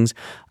kind of things.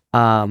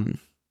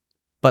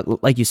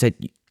 But like you said,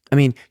 I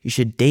mean, you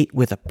should date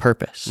with a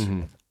purpose.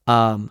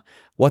 Mm-hmm.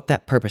 What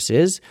that purpose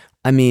is,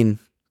 I mean,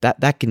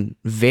 that can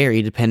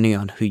vary depending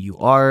on who you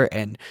are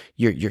and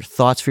your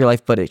thoughts for your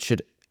life, but it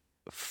should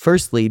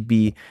firstly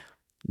be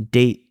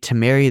date to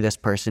marry this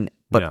person,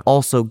 but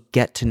also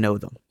get to know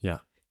them. Yeah.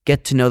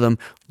 Get to know them,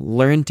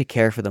 learn to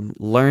care for them,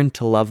 learn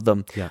to love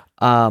them. Yeah.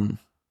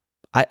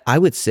 I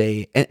would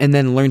say, and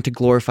then learn to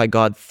glorify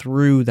God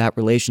through that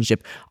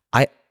relationship.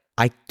 I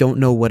don't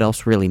know what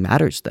else really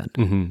matters then.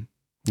 Mm-hmm.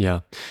 Yeah.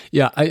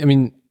 Yeah. I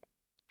mean,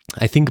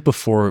 I think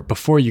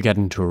before you get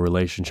into a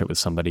relationship with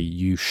somebody,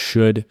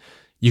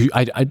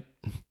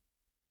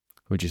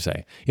 would you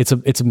say it's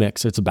a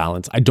mix, it's a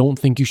balance. I don't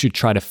think you should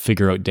try to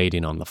figure out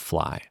dating on the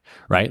fly,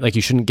 right? Like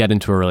you shouldn't get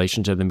into a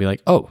relationship and be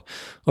like, oh,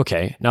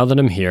 okay, now that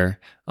I'm here,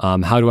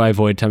 how do I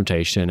avoid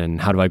temptation and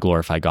how do I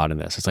glorify God in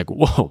this? It's like,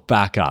 whoa,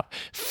 back up,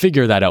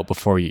 figure that out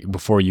before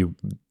you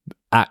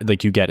act,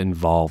 like you get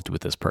involved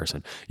with this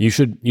person. You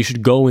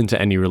should go into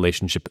any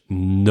relationship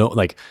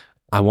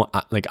I want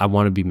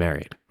to be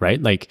married,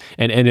 right? Like,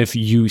 and if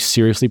you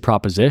seriously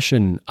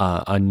proposition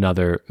a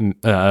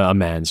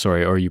man,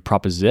 or you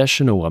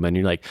proposition a woman,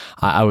 you're like,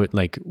 I would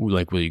like,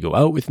 will you go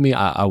out with me?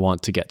 I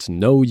want to get to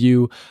know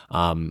you.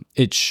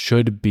 It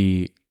should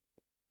be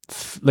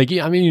like,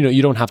 I mean,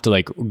 you don't have to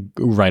like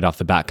right off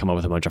the bat come up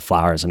with a bunch of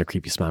flowers and a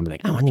creepy smile and be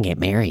like, I want to get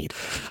married.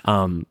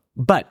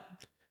 But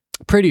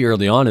pretty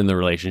early on in the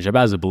relationship,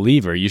 as a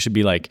believer, you should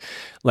be like,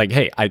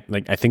 hey,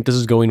 I think this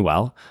is going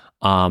well.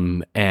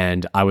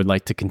 And I would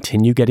like to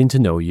continue getting to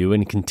know you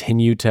and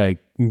continue to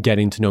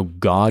getting to know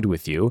God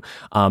with you.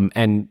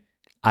 And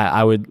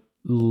I would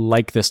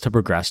like this to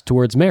progress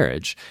towards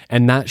marriage.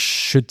 And that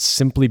should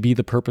simply be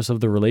the purpose of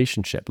the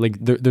relationship. Like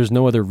there's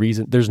no other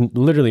reason. There's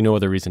literally no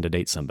other reason to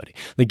date somebody.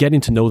 Like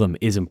getting to know them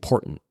is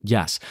important.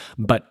 Yes.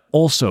 But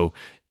also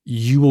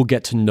you will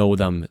get to know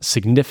them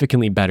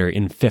significantly better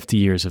in 50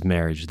 years of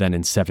marriage than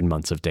in 7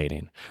 months of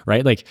dating,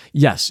 right? Like,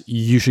 yes,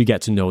 you should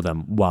get to know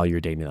them while you're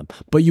dating them,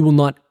 but you will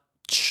not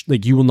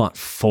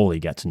fully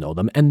get to know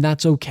them, and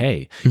that's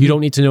okay. Mm-hmm. You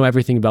don't need to know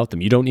everything about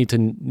them. You don't need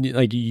to,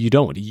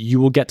 you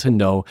will get to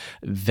know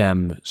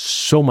them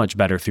so much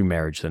better through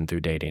marriage than through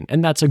dating.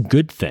 And that's a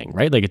good thing,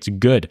 right? Like it's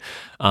good.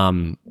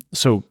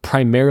 So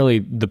primarily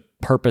the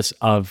purpose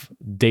of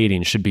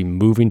dating should be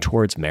moving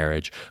towards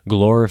marriage,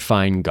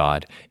 glorifying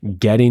God,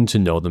 getting to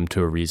know them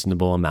to a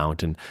reasonable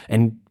amount,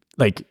 and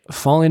like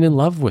falling in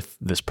love with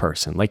this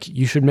person. Like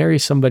you should marry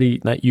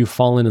somebody that you've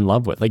fallen in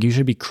love with. Like you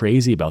should be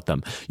crazy about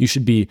them. You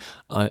should be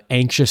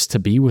anxious to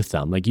be with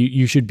them. Like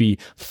you should be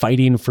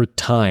fighting for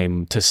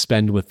time to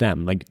spend with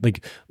them.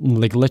 Like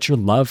let your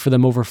love for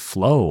them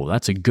overflow.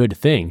 That's a good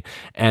thing.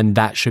 And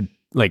that should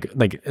like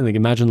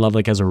imagine love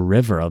like as a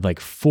river of like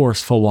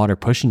forceful water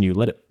pushing you.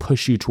 Let it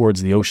push you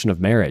towards the ocean of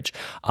marriage.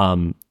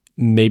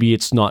 Maybe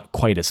it's not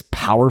quite as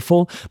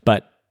powerful,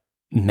 but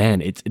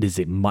man, it is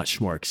much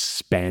more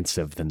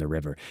expansive than the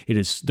river.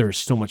 There's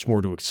so much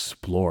more to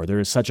explore. There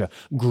is such a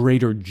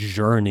greater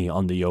journey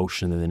on the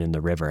ocean than in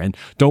the river. And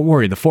don't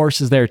worry, the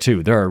force is there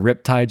too. There are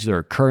riptides, there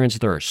are currents,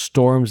 there are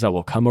storms that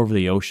will come over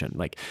the ocean.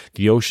 Like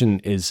the ocean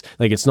is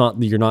like,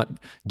 you're not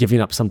giving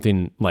up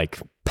something like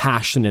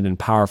passionate and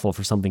powerful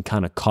for something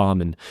kind of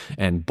calm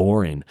and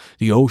boring.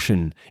 The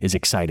ocean is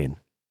exciting,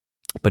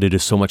 but it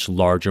is so much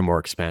larger, more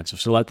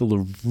expansive. So let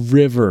the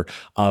river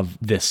of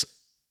this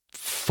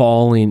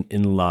falling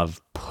in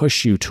love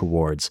push you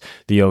towards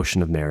the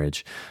ocean of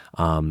marriage,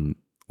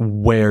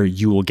 where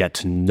you will get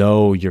to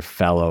know your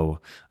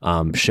fellow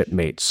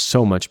shipmates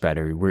so much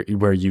better,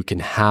 where you can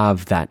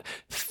have that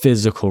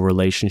physical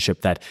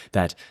relationship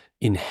that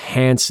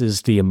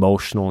enhances the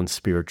emotional and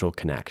spiritual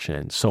connection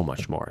and so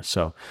much more.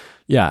 So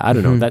yeah, I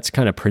don't know. That's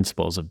kind of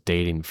principles of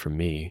dating for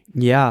me.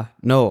 Yeah,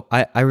 no,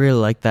 I really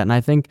like that. And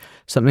I think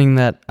something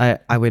that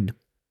I would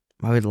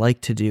like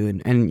to do,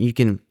 and you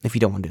can, if you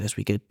don't want to do this,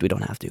 we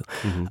don't have to.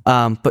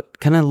 But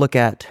kind of look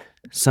at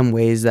some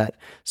ways that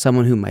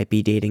someone who might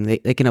be dating,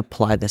 they can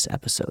apply this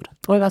episode.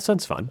 Oh, that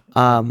sounds fun.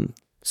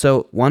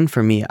 So one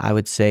for me, I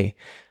would say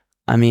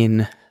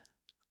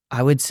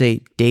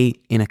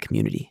date in a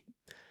community.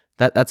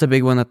 That's a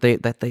big one that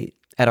they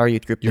at our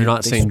youth group. You're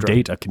not saying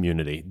date a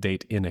community,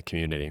 date in a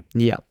community.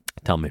 Yeah.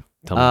 Tell me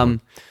more.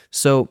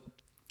 So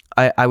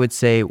I would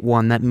say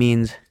one, that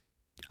means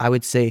I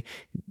would say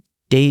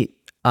date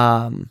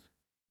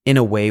in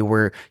a way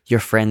where your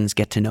friends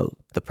get to know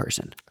the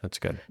person. That's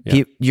good.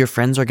 Yeah. Your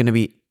friends they're going to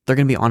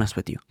be honest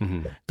with you.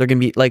 They're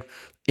going to be like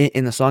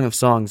in the Song of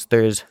Songs,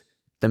 there's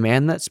the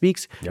man that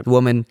speaks, the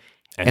woman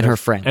and her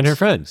friends. And her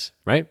friends,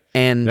 right?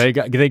 And they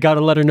got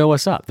to let her know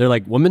what's up. They're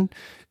like, woman,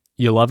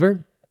 you love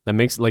her? That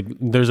makes, like,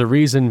 there's a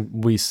reason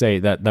we say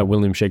that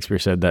William Shakespeare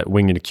said that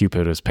winged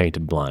Cupid was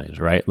painted blind,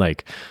 right?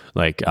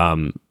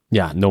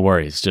 Yeah, no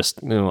worries.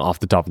 Just off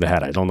the top of the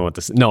head, I don't know what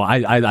this. No,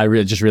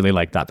 I just really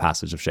like that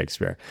passage of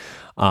Shakespeare.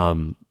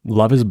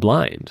 Love is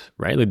blind,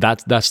 right? Like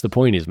that's the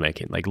point he's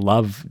making. Like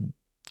love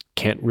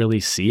can't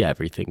really see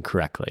everything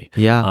correctly.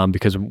 Yeah.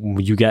 Because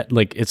you get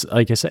it's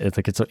like I said,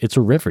 it's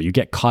a river. You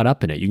get caught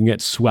up in it. You can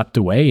get swept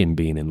away in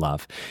being in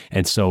love,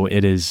 and so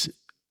it is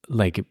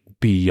like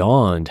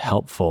beyond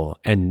helpful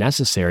and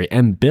necessary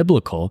and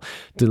biblical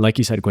to, like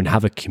you said, go and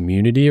have a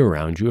community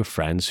around you of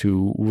friends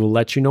who will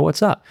let you know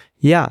what's up.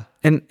 Yeah.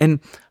 And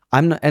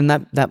I'm not, and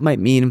that might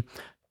mean,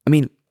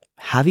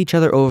 have each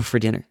other over for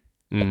dinner.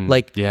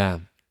 Yeah.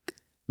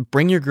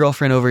 Bring your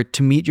girlfriend over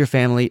to meet your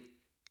family.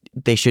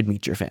 They should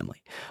meet your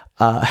family.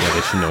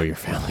 They should know your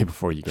family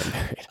before you get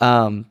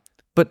married.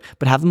 But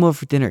have them over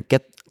for dinner.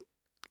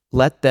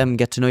 Let them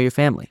get to know your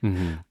family.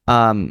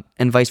 And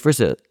vice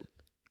versa.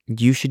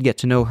 You should get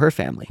to know her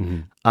family.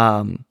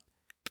 I'm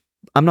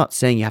not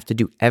saying you have to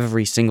do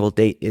every single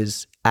date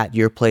is at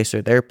your place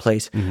or their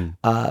place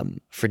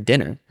for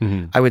dinner.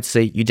 I would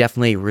say you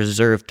definitely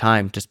reserve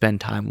time to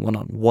spend time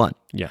one-on-one.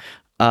 Yeah.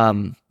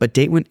 But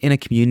date in a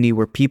community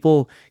where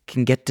people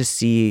can get to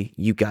see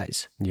you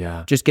guys.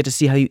 Yeah. Just get to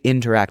see how you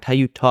interact, how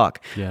you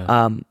talk.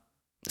 Yeah.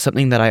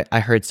 Something that I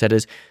heard said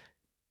is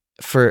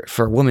for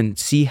a woman,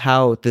 see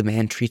how the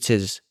man treats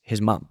his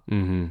mom.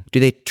 Do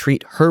they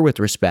treat her with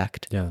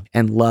respect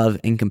and love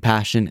and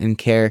compassion and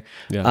care?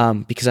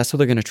 Because that's how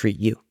they're going to treat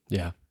you.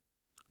 Yeah.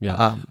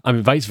 Yeah.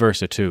 Vice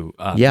versa too.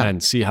 Yeah.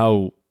 And see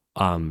how,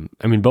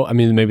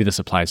 maybe this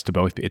applies to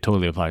both. It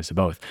totally applies to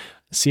both.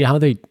 See how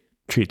they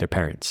treat their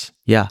parents.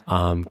 Yeah.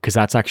 Because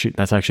that's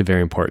actually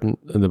very important.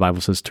 The Bible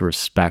says to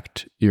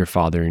respect your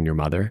father and your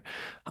mother.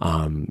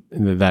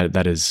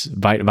 That is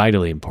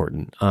vitally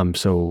important.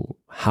 So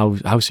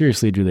how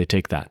seriously do they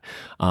take that?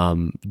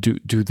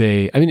 Do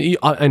they?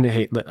 And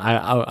hey,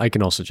 I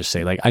can also just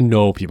say, like, I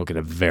know people can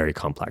have very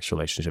complex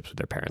relationships with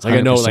their parents. Like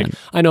 100%.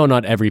 I know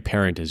not every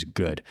parent is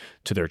good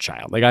to their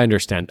child. Like I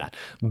understand that,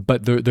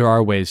 but there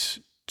are ways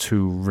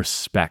to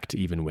respect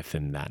even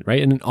within that,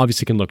 right? And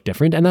obviously can look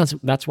different, and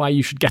that's why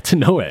you should get to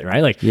know it,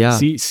 right? Like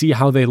see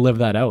how they live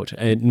that out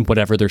in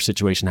whatever their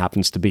situation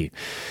happens to be.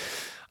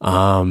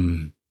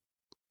 Totally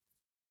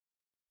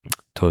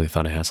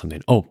thought I had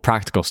something. Oh,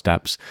 practical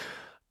steps.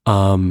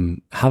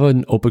 Have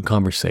an open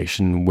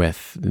conversation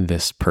with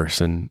this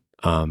person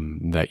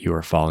that you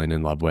are falling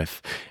in love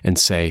with, and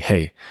say,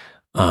 hey,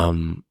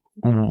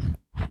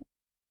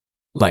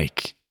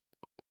 like,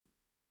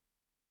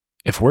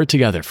 if we're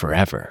together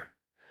forever,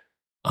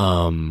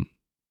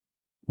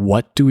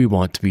 what do we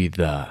want to be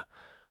the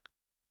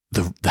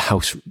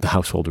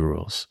household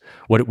rules?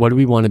 What do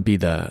we want to be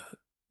the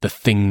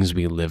things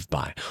we live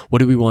by? What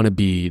do we want to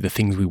be the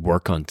things we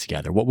work on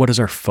together? What is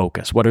our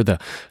focus? What are the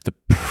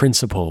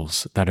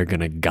principles that are going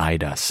to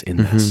guide us in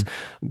this?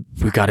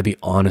 We got to be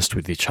honest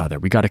with each other.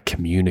 We got to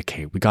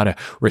communicate. We got to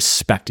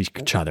respect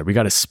each other. We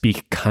got to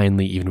speak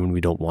kindly even when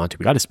we don't want to.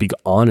 We got to speak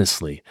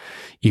honestly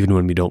even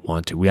when we don't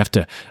want to. We have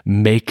to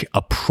make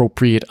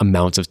appropriate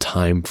amounts of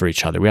time for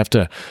each other. We have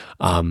to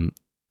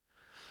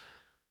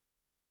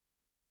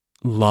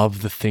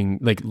love the thing,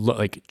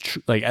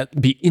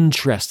 be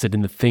interested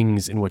in the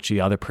things in which the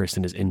other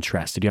person is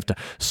interested. You have to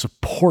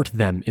support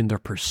them in their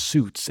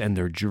pursuits and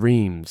their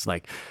dreams.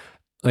 Like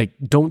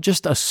don't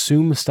just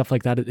assume stuff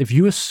like that. If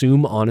you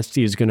assume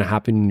honesty is going to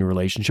happen in your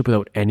relationship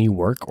without any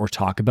work or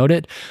talk about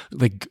it,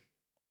 like,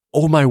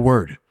 oh my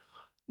word.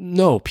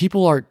 No,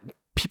 people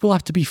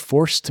have to be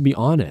forced to be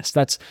honest.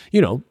 That's,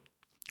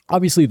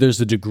 obviously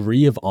there's a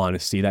degree of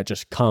honesty that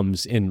just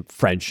comes in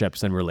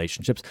friendships and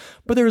relationships,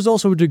 but there is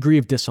also a degree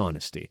of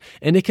dishonesty,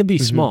 and it can be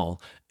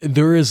small.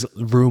 There is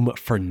room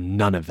for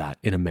none of that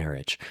in a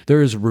marriage.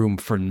 There is room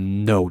for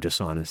no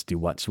dishonesty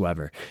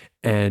whatsoever.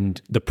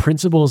 And the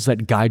principles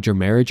that guide your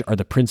marriage are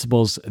the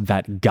principles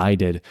that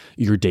guided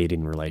your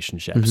dating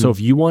relationship. So if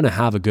you want to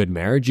have a good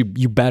marriage,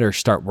 you better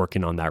start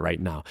working on that right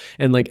now.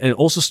 And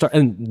also start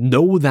and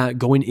know that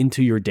going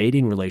into your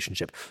dating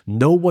relationship,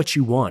 know what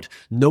you want.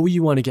 Know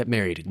you want to get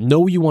married.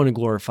 Know you want to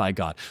glorify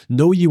God.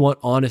 Know you want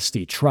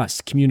honesty,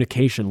 trust,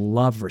 communication,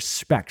 love,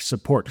 respect,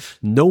 support.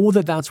 Know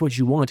that that's what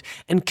you want,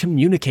 and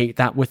communicate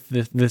that with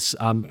this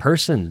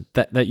person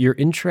that you're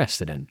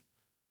interested in.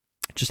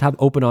 Just have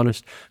open,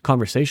 honest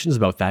conversations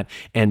about that,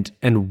 and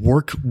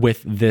work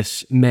with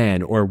this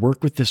man or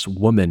work with this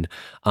woman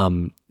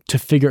to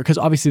figure, because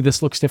obviously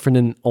this looks different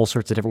in all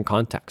sorts of different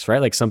contexts,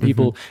 right? Like some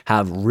people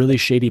have really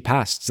shady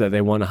pasts that they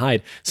want to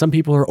hide. Some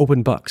people are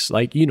open books.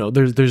 Like,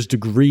 there's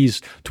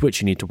degrees to which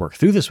you need to work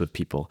through this with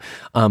people.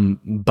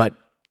 But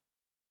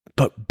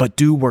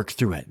do work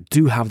through it.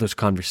 Do have those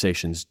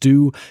conversations.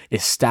 Do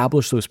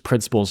establish those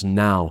principles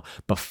now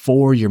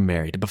before you're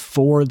married,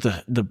 before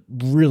the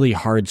really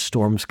hard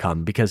storms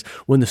come. Because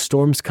when the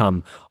storms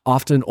come,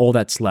 often all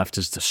that's left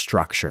is the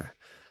structure,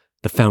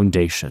 the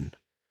foundation,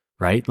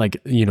 right?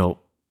 Like,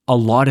 a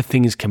lot of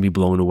things can be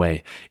blown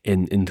away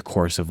in the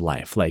course of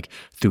life, like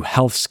through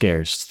health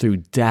scares, through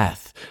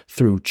death,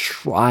 through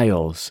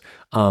trials.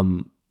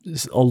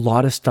 A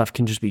lot of stuff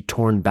can just be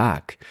torn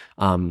back,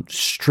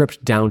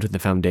 stripped down to the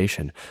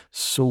foundation.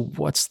 So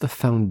what's the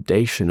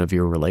foundation of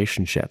your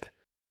relationship?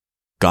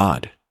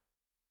 God.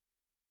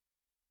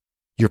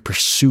 Your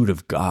pursuit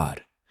of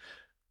God.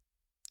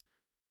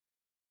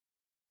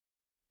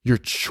 Your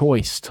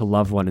choice to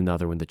love one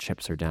another when the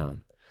chips are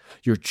down.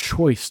 Your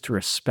choice to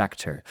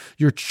respect her.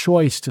 Your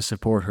choice to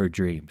support her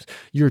dreams.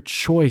 Your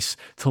choice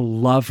to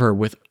love her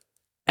with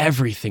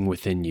everything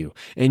within you,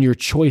 and your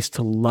choice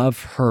to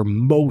love her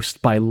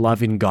most by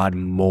loving God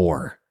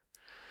more.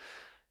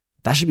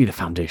 That should be the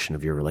foundation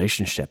of your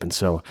relationship. And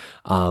so,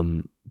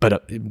 Quinn,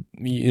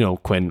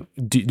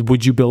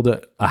 would you build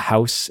a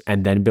house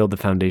and then build the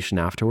foundation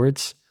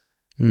afterwards?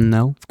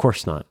 No. Of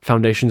course not.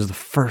 Foundation is the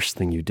first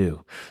thing you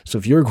do. So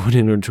if you're going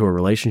into a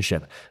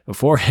relationship,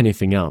 before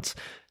anything else,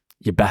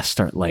 you best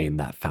start laying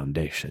that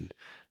foundation.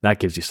 That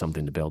gives you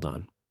something to build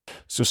on.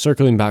 So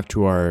circling back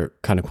to our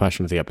kind of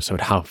question of the episode,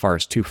 how far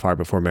is too far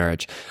before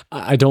marriage?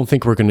 I don't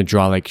think we're going to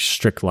draw like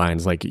strict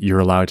lines, like you're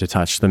allowed to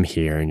touch them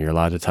here and you're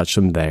allowed to touch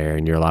them there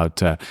and you're allowed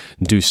to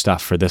do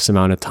stuff for this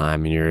amount of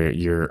time and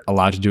you're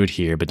allowed to do it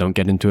here, but don't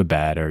get into a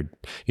bed, or,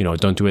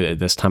 don't do it at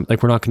this time.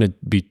 Like, we're not going to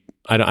be,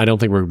 I don't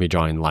think we're going to be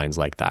drawing lines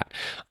like that.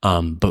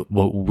 But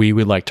what we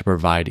would like to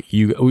provide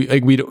you,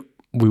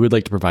 we would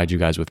like to provide you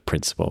guys with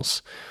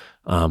principles.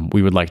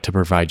 We would like to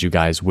provide you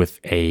guys with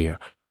a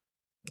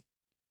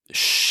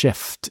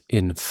shift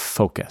in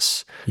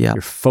focus. Yeah.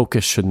 Your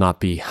focus should not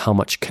be how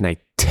much can I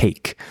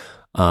take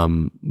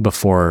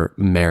before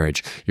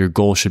marriage. Your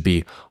goal should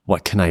be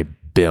what can I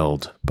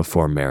build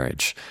before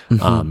marriage.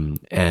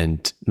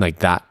 And like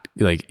that,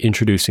 like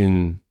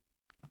introducing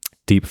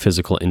deep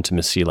physical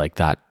intimacy like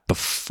that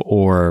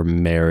before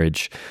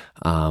marriage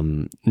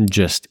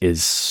just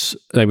is,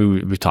 like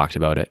we talked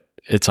about it.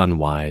 It's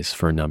unwise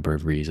for a number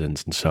of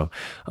reasons. And so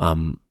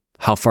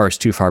how far is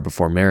too far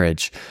before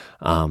marriage?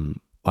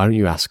 Why don't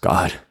you ask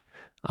God?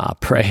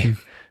 Pray,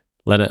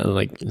 let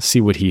it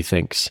see what He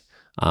thinks,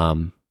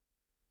 and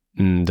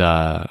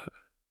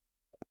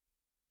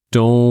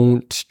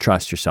don't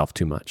trust yourself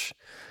too much.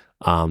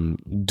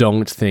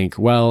 Don't think,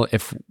 well,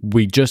 if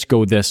we just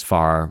go this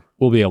far,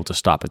 we'll be able to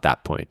stop at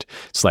that point.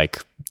 It's like,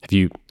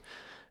 do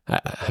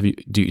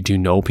you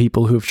know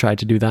people who have tried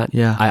to do that?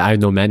 Yeah, I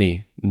know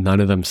many. None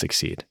of them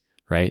succeed.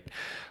 Right.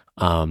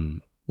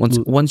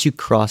 Once you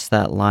cross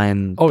that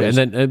line, and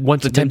then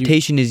once the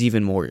temptation is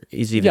even more.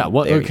 Yeah,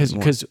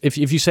 because if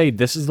you say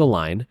this is the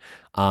line,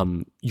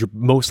 you're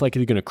most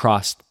likely going to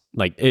cross.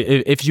 Like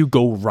if you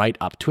go right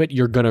up to it,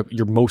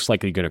 you're most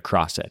likely going to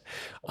cross it.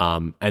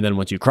 And then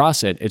once you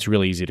cross it, it's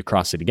really easy to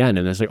cross it again.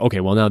 And it's like, okay,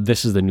 well now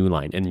this is the new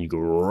line, and you go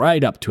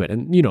right up to it.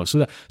 And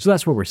so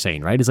that's what we're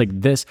saying, right? It's like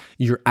this.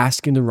 You're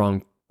asking the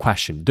wrong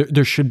question.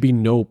 There should be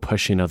no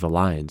pushing of the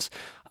lines.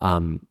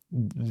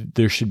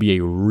 There should be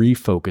a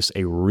refocus,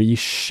 a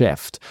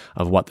reshift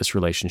of what this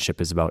relationship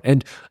is about.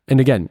 And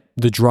again,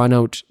 the drawn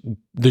out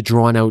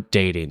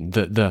dating,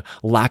 the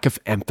lack of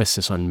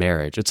emphasis on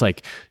marriage. It's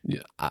like,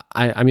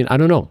 I mean, I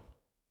don't know.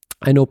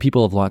 I know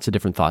people have lots of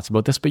different thoughts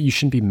about this, but you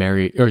shouldn't be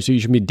married, or so you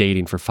shouldn't be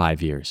dating for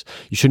 5 years.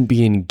 You shouldn't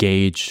be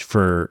engaged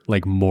for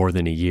like more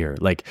than a year.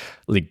 Like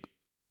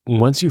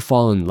once you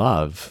fall in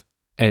love,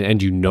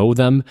 and you know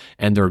them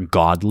and they're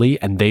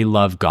godly and they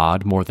love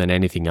God more than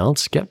anything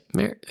else, get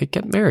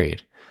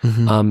married.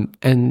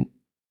 And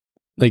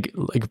like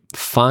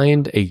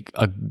find a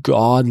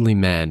godly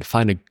man,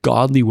 find a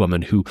godly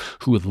woman who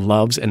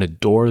loves and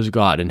adores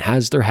God and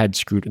has their head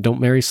screwed. Don't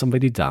marry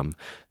somebody dumb,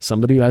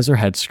 somebody who has their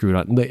head screwed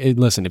on.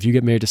 Listen, if you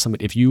get married to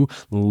somebody, if you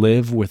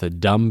live with a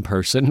dumb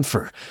person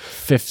for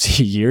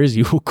 50 years,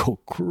 you will go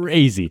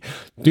crazy.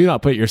 Do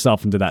not put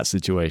yourself into that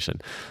situation.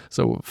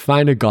 So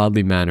find a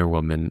godly man or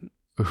woman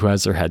who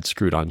has their head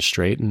screwed on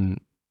straight, and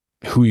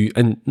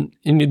and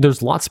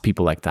there's lots of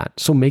people like that.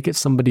 So make it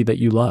somebody that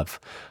you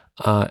love,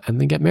 and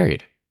then get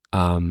married.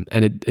 And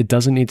it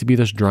doesn't need to be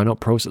this drawn out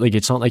process. Like,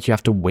 it's not like you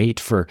have to wait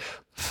for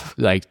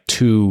like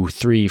 2,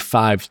 3,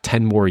 5,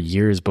 10 more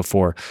years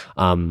before,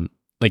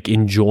 like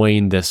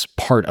enjoying this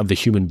part of the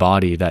human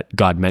body that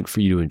God meant for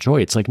you to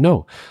enjoy. It's like,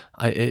 no,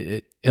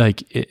 the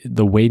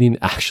waiting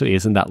actually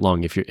isn't that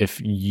long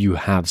if you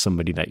have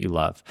somebody that you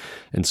love.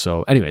 And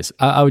so anyways,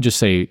 I would just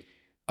say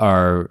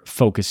our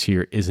focus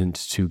here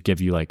isn't to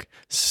give you like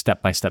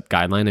step-by-step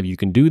guideline of you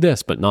can do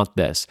this, but not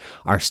this.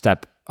 Our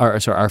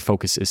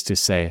focus is to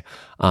say,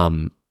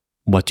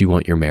 what do you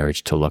want your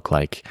marriage to look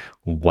like?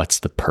 What's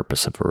the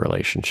purpose of a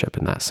relationship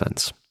in that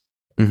sense?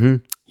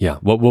 Yeah.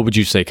 What would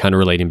you say, kind of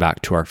relating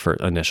back to our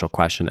initial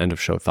question, end of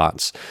show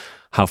thoughts?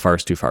 How far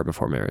is too far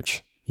before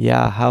marriage?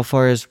 Yeah. How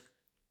far is,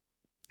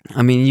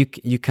 I mean,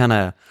 you kind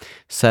of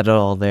said it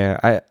all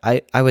there.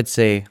 I would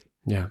say,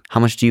 yeah. How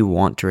much do you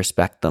want to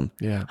respect them?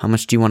 Yeah. How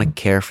much do you want to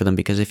care for them?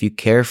 Because if you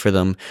care for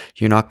them,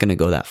 you're not going to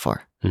go that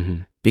far.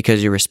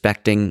 Because you're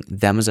respecting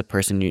them as a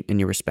person, and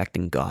you're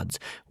respecting God's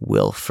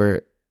will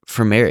for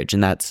marriage.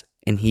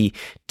 And he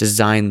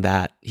designed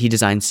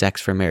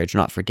sex for marriage,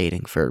 not for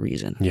dating, for a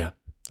reason. Yeah,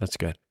 that's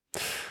good.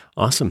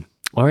 Awesome.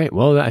 All right.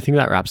 Well, I think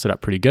that wraps it up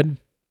pretty good.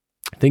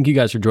 Thank you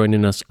guys for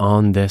joining us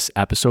on this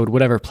episode.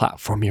 Whatever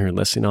platform you're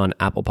listening on,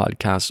 Apple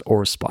Podcasts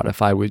or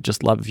Spotify, we'd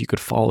just love if you could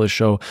follow the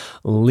show,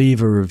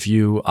 leave a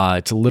review.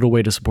 It's a little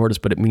way to support us,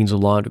 but it means a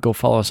lot. Go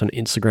follow us on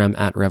Instagram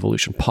at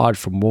Revolution Pod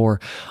for more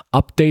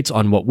updates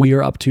on what we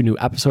are up to, new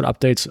episode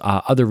updates,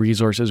 other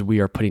resources we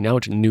are putting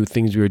out, new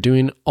things we are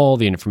doing. All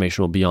the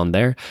information will be on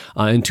there.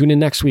 And tune in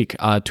next week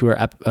to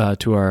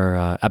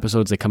our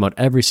episodes. They come out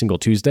every single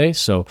Tuesday,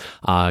 so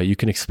you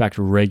can expect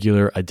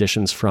regular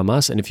additions from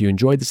us. And if you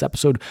enjoyed this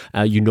episode,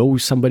 you know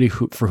somebody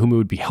for whom it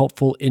would be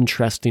helpful,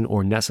 interesting,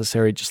 or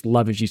necessary, just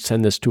love if you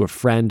send this to a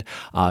friend.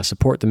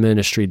 Support the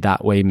ministry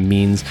that way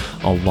means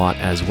a lot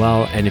as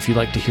well. And if you'd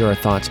like to hear our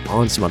thoughts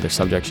on some other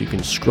subjects, you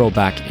can scroll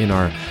back in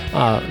our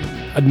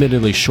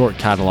admittedly short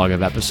catalog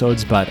of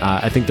episodes, but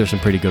I think there's some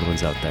pretty good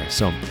ones out there.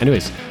 So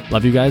anyways,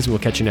 love you guys. We'll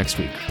catch you next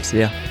week. See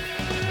ya.